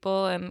of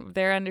people and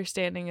their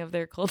understanding of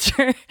their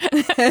culture.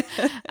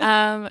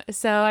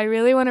 So I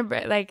really want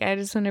to, I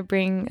just want to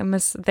bring a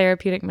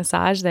therapeutic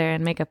massage there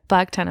and make a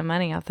fuck ton of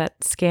money off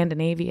that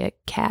Scandinavia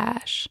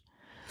cash.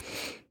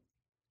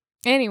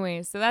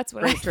 Anyway, so that's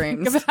what I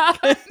think about.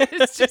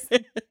 It's just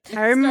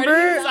I remember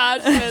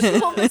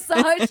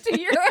massage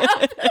to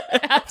Europe.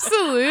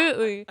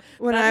 Absolutely.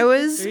 When I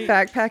was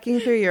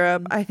backpacking through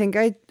Europe, I think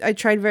I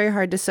tried very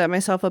hard to set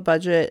myself a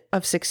budget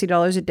of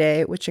 $60 a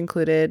day, which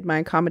included my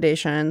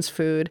accommodations,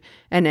 food,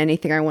 and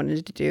anything I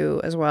wanted to do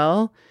as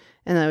well.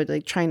 And I would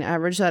like try and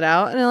average that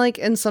out. And like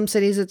in some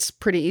cities, it's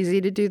pretty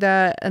easy to do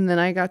that. And then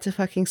I got to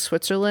fucking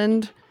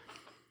Switzerland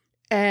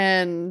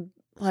and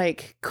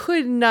like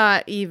could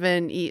not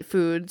even eat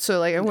food. So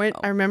like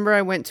I remember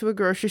I went to a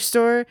grocery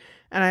store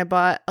and I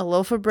bought a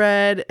loaf of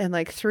bread and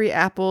like 3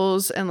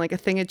 apples and like a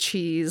thing of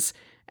cheese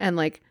and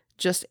like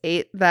just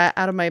ate that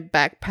out of my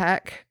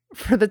backpack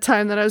for the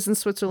time that I was in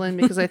Switzerland,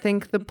 because I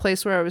think the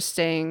place where I was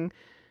staying,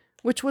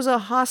 which was a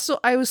hostel,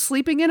 I was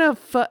sleeping in a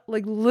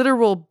like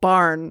literal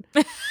barn.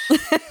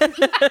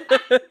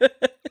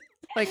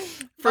 Like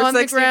for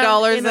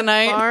 $60 a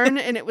night, barn,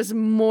 and it was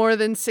more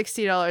than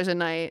 $60 a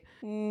night.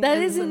 That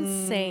is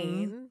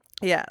insane.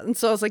 Yeah, and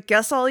so I was like,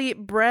 guess I'll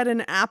eat bread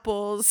and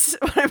apples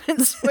when I'm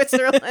in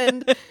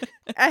Switzerland.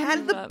 I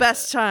had the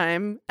best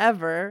time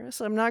ever,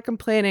 so I'm not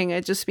complaining. I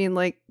just mean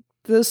like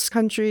those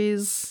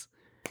countries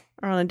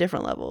are on a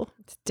different level.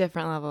 It's a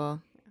different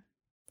level.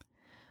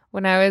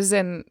 When I was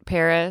in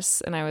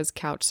Paris and I was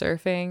couch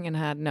surfing and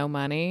had no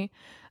money,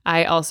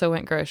 I also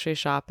went grocery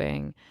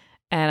shopping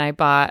and I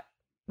bought,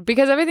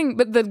 because everything,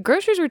 but the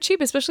groceries were cheap,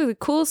 especially the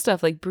cool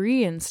stuff like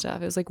brie and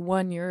stuff. It was like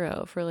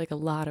 €1 for like a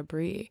lot of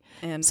brie.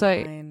 And so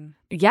wine.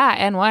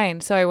 And wine.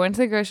 So I went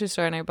to the grocery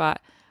store and I bought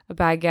a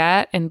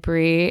baguette and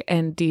brie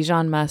and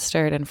Dijon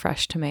mustard and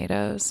fresh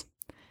tomatoes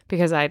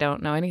because I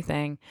don't know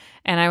anything.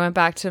 And I went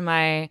back to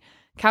my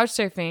couch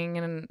surfing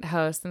and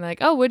host and they're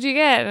like, oh, what'd you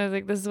get? And I was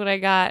like, this is what I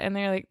got. And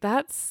they're like,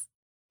 that's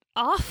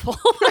awful.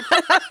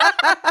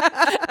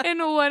 And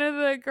one of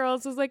the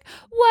girls was like,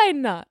 why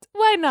not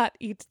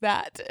eat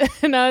that?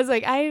 And I was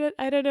like, I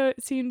don't know,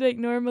 it seemed like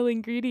normal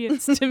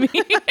ingredients to me.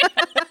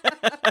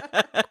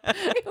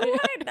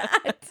 Why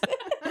not?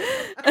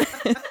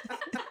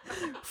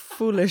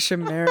 Foolish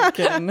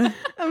American. I'm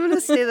gonna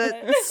say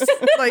that,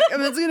 like, I'm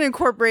just gonna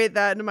incorporate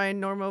that into my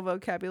normal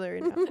vocabulary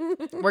now.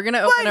 We're gonna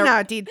open Why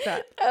not eat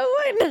that?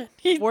 Oh, why not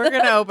eat We're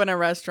that? gonna open a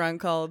restaurant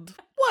called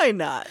Why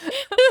Not?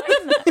 Why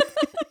not?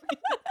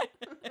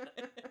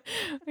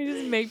 We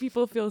just make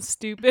people feel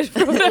stupid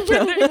for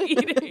whatever they're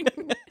eating.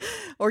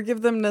 Or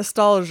give them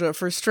nostalgia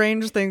for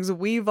strange things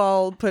we've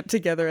all put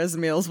together as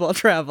meals while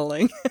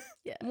traveling.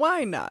 Yeah.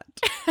 Why not?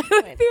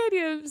 I like the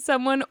idea of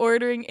someone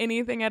ordering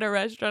anything at a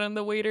restaurant and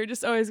the waiter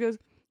just always goes,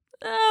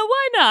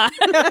 why not?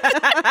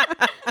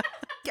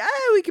 Yeah,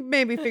 we could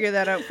maybe figure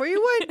that out for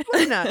you.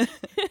 Why not?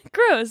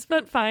 Gross,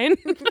 but fine.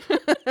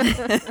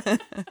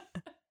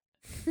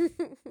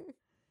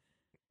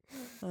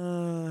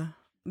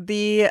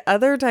 The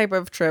other type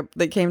of trip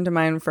that came to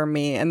mind for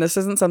me, and this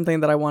isn't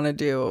something that I want to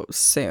do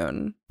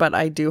soon, but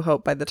I do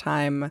hope by the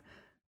time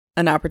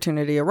an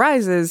opportunity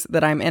arises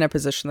that I'm in a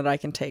position that I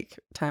can take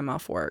time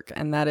off work.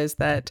 And that is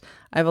that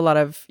I have a lot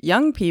of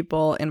young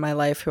people in my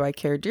life who I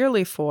care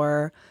dearly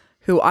for,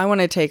 who I want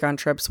to take on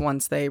trips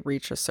once they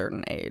reach a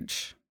certain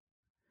age.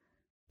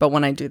 But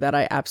when I do that,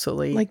 I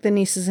absolutely... Like the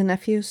nieces and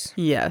nephews?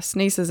 Yes,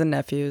 nieces and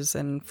nephews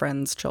and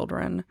friends'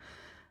 children.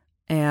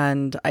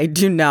 And I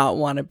do not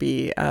want to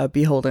be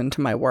beholden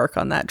to my work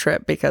on that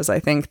trip, because I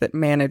think that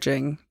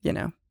managing,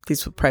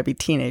 these would probably be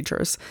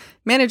teenagers.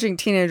 Managing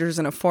teenagers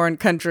in a foreign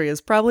country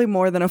is probably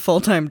more than a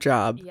full-time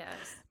job. Yes.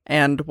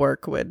 And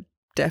work would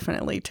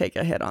definitely take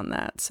a hit on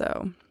that.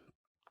 So,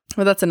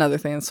 well, that's another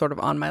thing that's sort of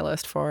on my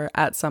list for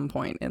at some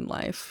point in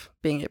life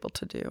being able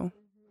to do.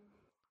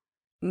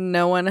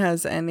 No one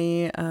has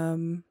any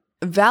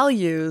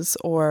values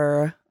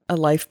or a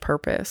life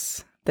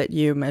purpose that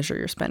you measure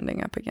your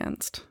spending up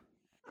against.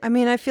 I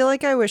mean, I feel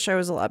like I wish I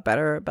was a lot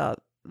better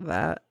about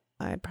that.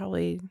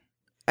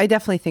 I I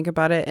definitely think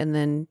about it and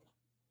then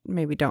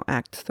maybe don't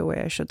act the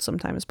way I should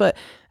sometimes. But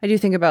I do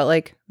think about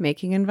like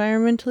making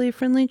environmentally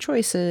friendly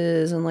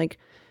choices and like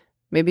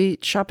maybe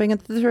shopping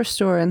at the thrift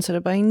store instead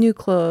of buying new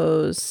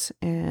clothes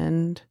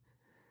and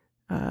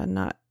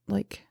not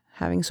like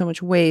having so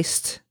much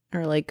waste,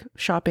 or like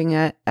shopping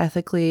at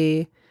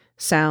ethically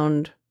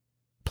sound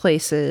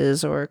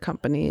places or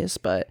companies.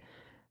 But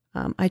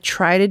I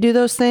try to do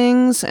those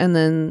things, and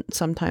then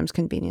sometimes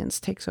convenience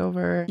takes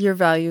over. Your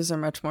values are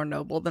much more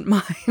noble than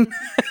mine.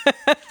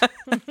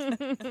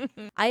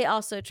 I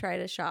also try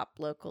to shop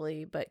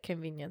locally, but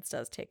convenience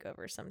does take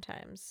over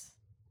sometimes.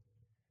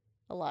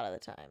 A lot of the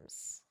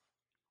times.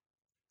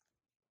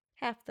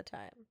 Half the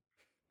time.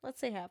 Let's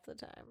say half the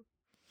time.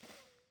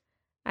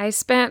 I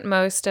spent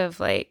most of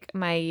like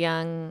my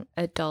young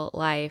adult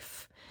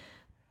life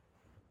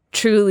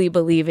truly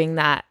believing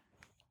that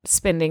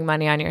spending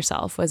money on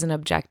yourself was an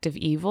objective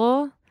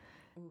evil.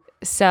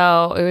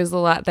 So there was a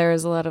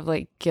lot of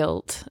like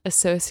guilt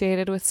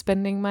associated with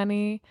spending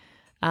money.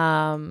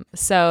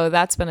 So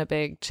that's been a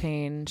big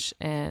change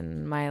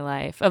in my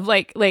life of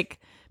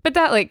but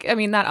that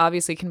that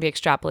obviously can be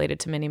extrapolated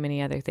to many,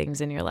 many other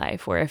things in your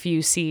life, where if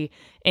you see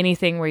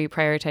anything where you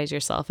prioritize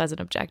yourself as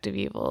an objective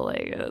evil,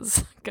 like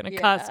it's going to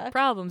cause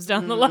problems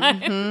down the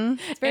line.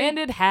 And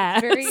it has.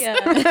 Very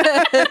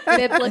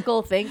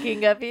biblical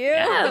thinking of you.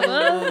 Yeah,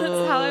 well,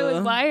 that's how I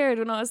was wired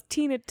when I was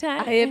teen at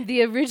 10. I am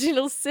the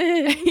original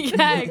sin.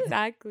 Yeah,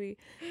 exactly.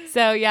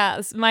 So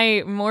yeah,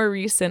 my more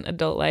recent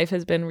adult life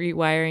has been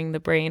rewiring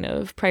the brain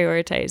of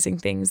prioritizing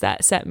things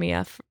that set me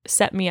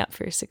up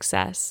for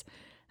success.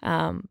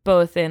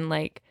 Both in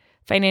like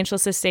financial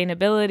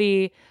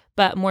sustainability,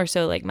 but more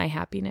so like my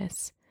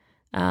happiness,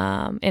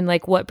 and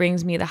like what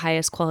brings me the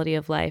highest quality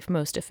of life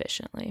most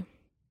efficiently.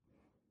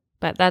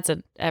 But that's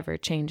an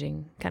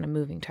ever-changing kind of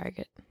moving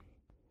target.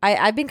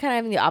 I've been kind of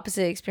having the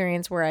opposite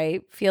experience where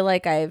I feel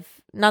like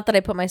not that I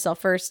put myself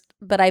first,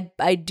 but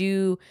I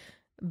do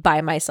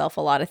buy myself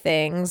a lot of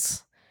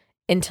things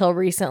until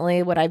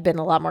recently, when I've been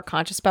a lot more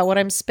conscious about what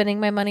I'm spending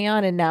my money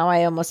on. And now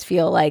I almost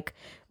feel like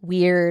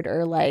weird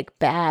or like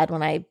bad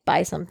when I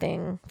buy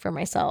something for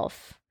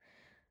myself,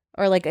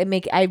 or like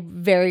I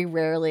very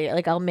rarely,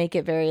 like I'll make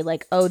it very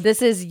like, oh,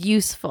 this is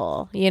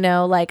useful,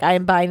 like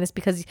I'm buying this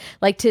because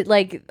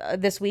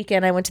this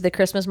weekend I went to the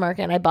Christmas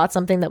market and I bought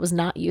something that was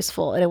not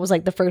useful, and it was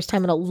like the first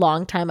time in a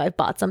long time I've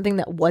bought something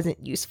that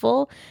wasn't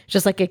useful,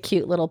 just like a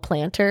cute little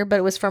planter, but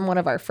it was from one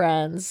of our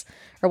friends,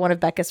 or one of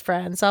Becca's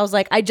friends. So I was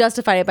like, I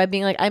justified it by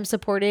being like, I'm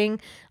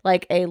supporting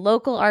like a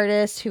local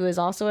artist who is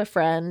also a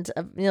friend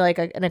of, like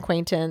an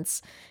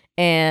acquaintance.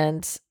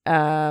 And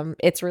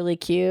it's really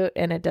cute,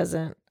 and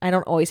I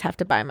don't always have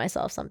to buy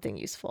myself something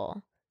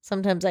useful.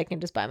 Sometimes I can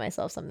just buy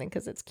myself something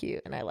because it's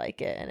cute and I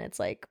like it and it's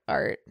like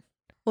art.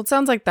 Well, it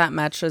sounds like that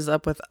matches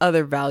up with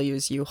other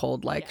values you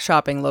hold, like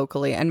shopping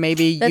locally, and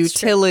maybe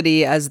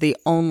utility as the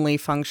only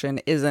function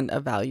isn't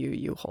a value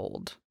you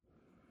hold.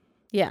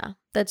 Yeah,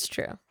 that's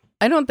true.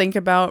 I don't think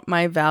about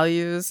my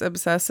values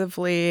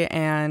obsessively,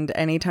 and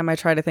anytime I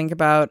try to think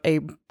about a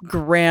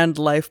grand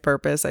life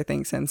purpose, I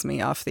think sends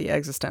me off the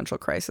existential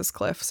crisis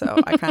cliff.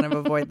 So I kind of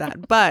avoid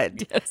that.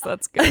 But yes,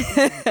 that's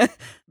good.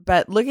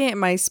 But looking at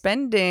my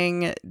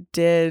spending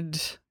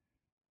did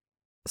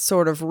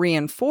sort of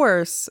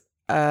reinforce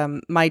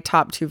my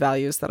top two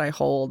values that I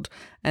hold,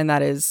 and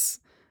that is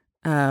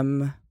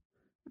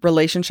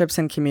relationships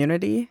and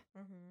community.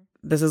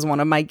 This is one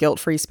of my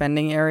guilt-free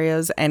spending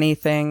areas.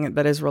 Anything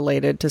that is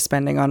related to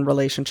spending on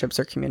relationships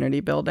or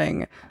community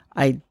building,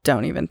 I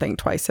don't even think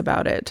twice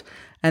about it.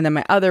 And then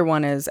my other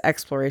one is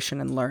exploration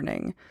and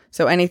learning.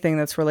 So anything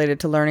that's related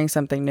to learning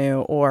something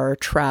new or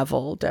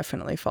travel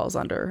definitely falls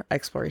under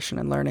exploration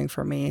and learning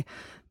for me.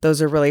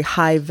 Those are really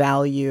high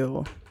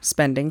value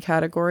spending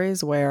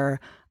categories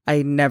where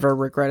I never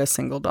regret a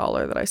single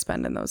dollar that I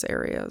spend in those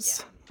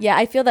areas. Yeah,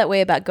 I feel that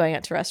way about going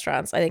out to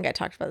restaurants. I think I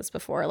talked about this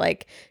before.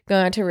 Like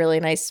going out to a really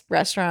nice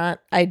restaurant,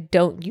 I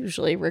don't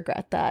usually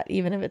regret that,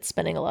 even if it's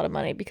spending a lot of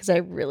money, because I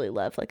really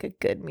love like a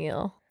good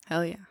meal.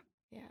 Hell yeah.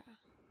 Yeah.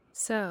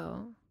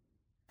 So,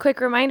 quick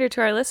reminder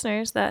to our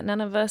listeners that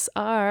none of us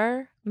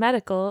are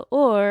medical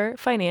or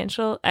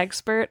financial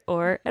expert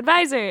or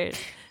advisors.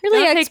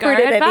 Really don't expert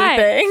take our at advice.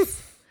 anything.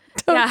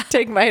 Don't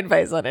take my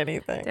advice on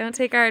anything. Don't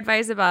take our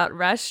advice about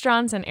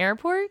restaurants and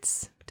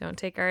airports. Don't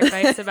take our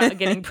advice about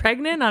getting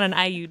pregnant on an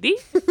IUD.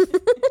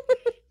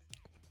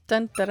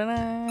 Dun, dun, dun,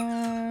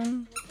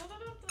 dun.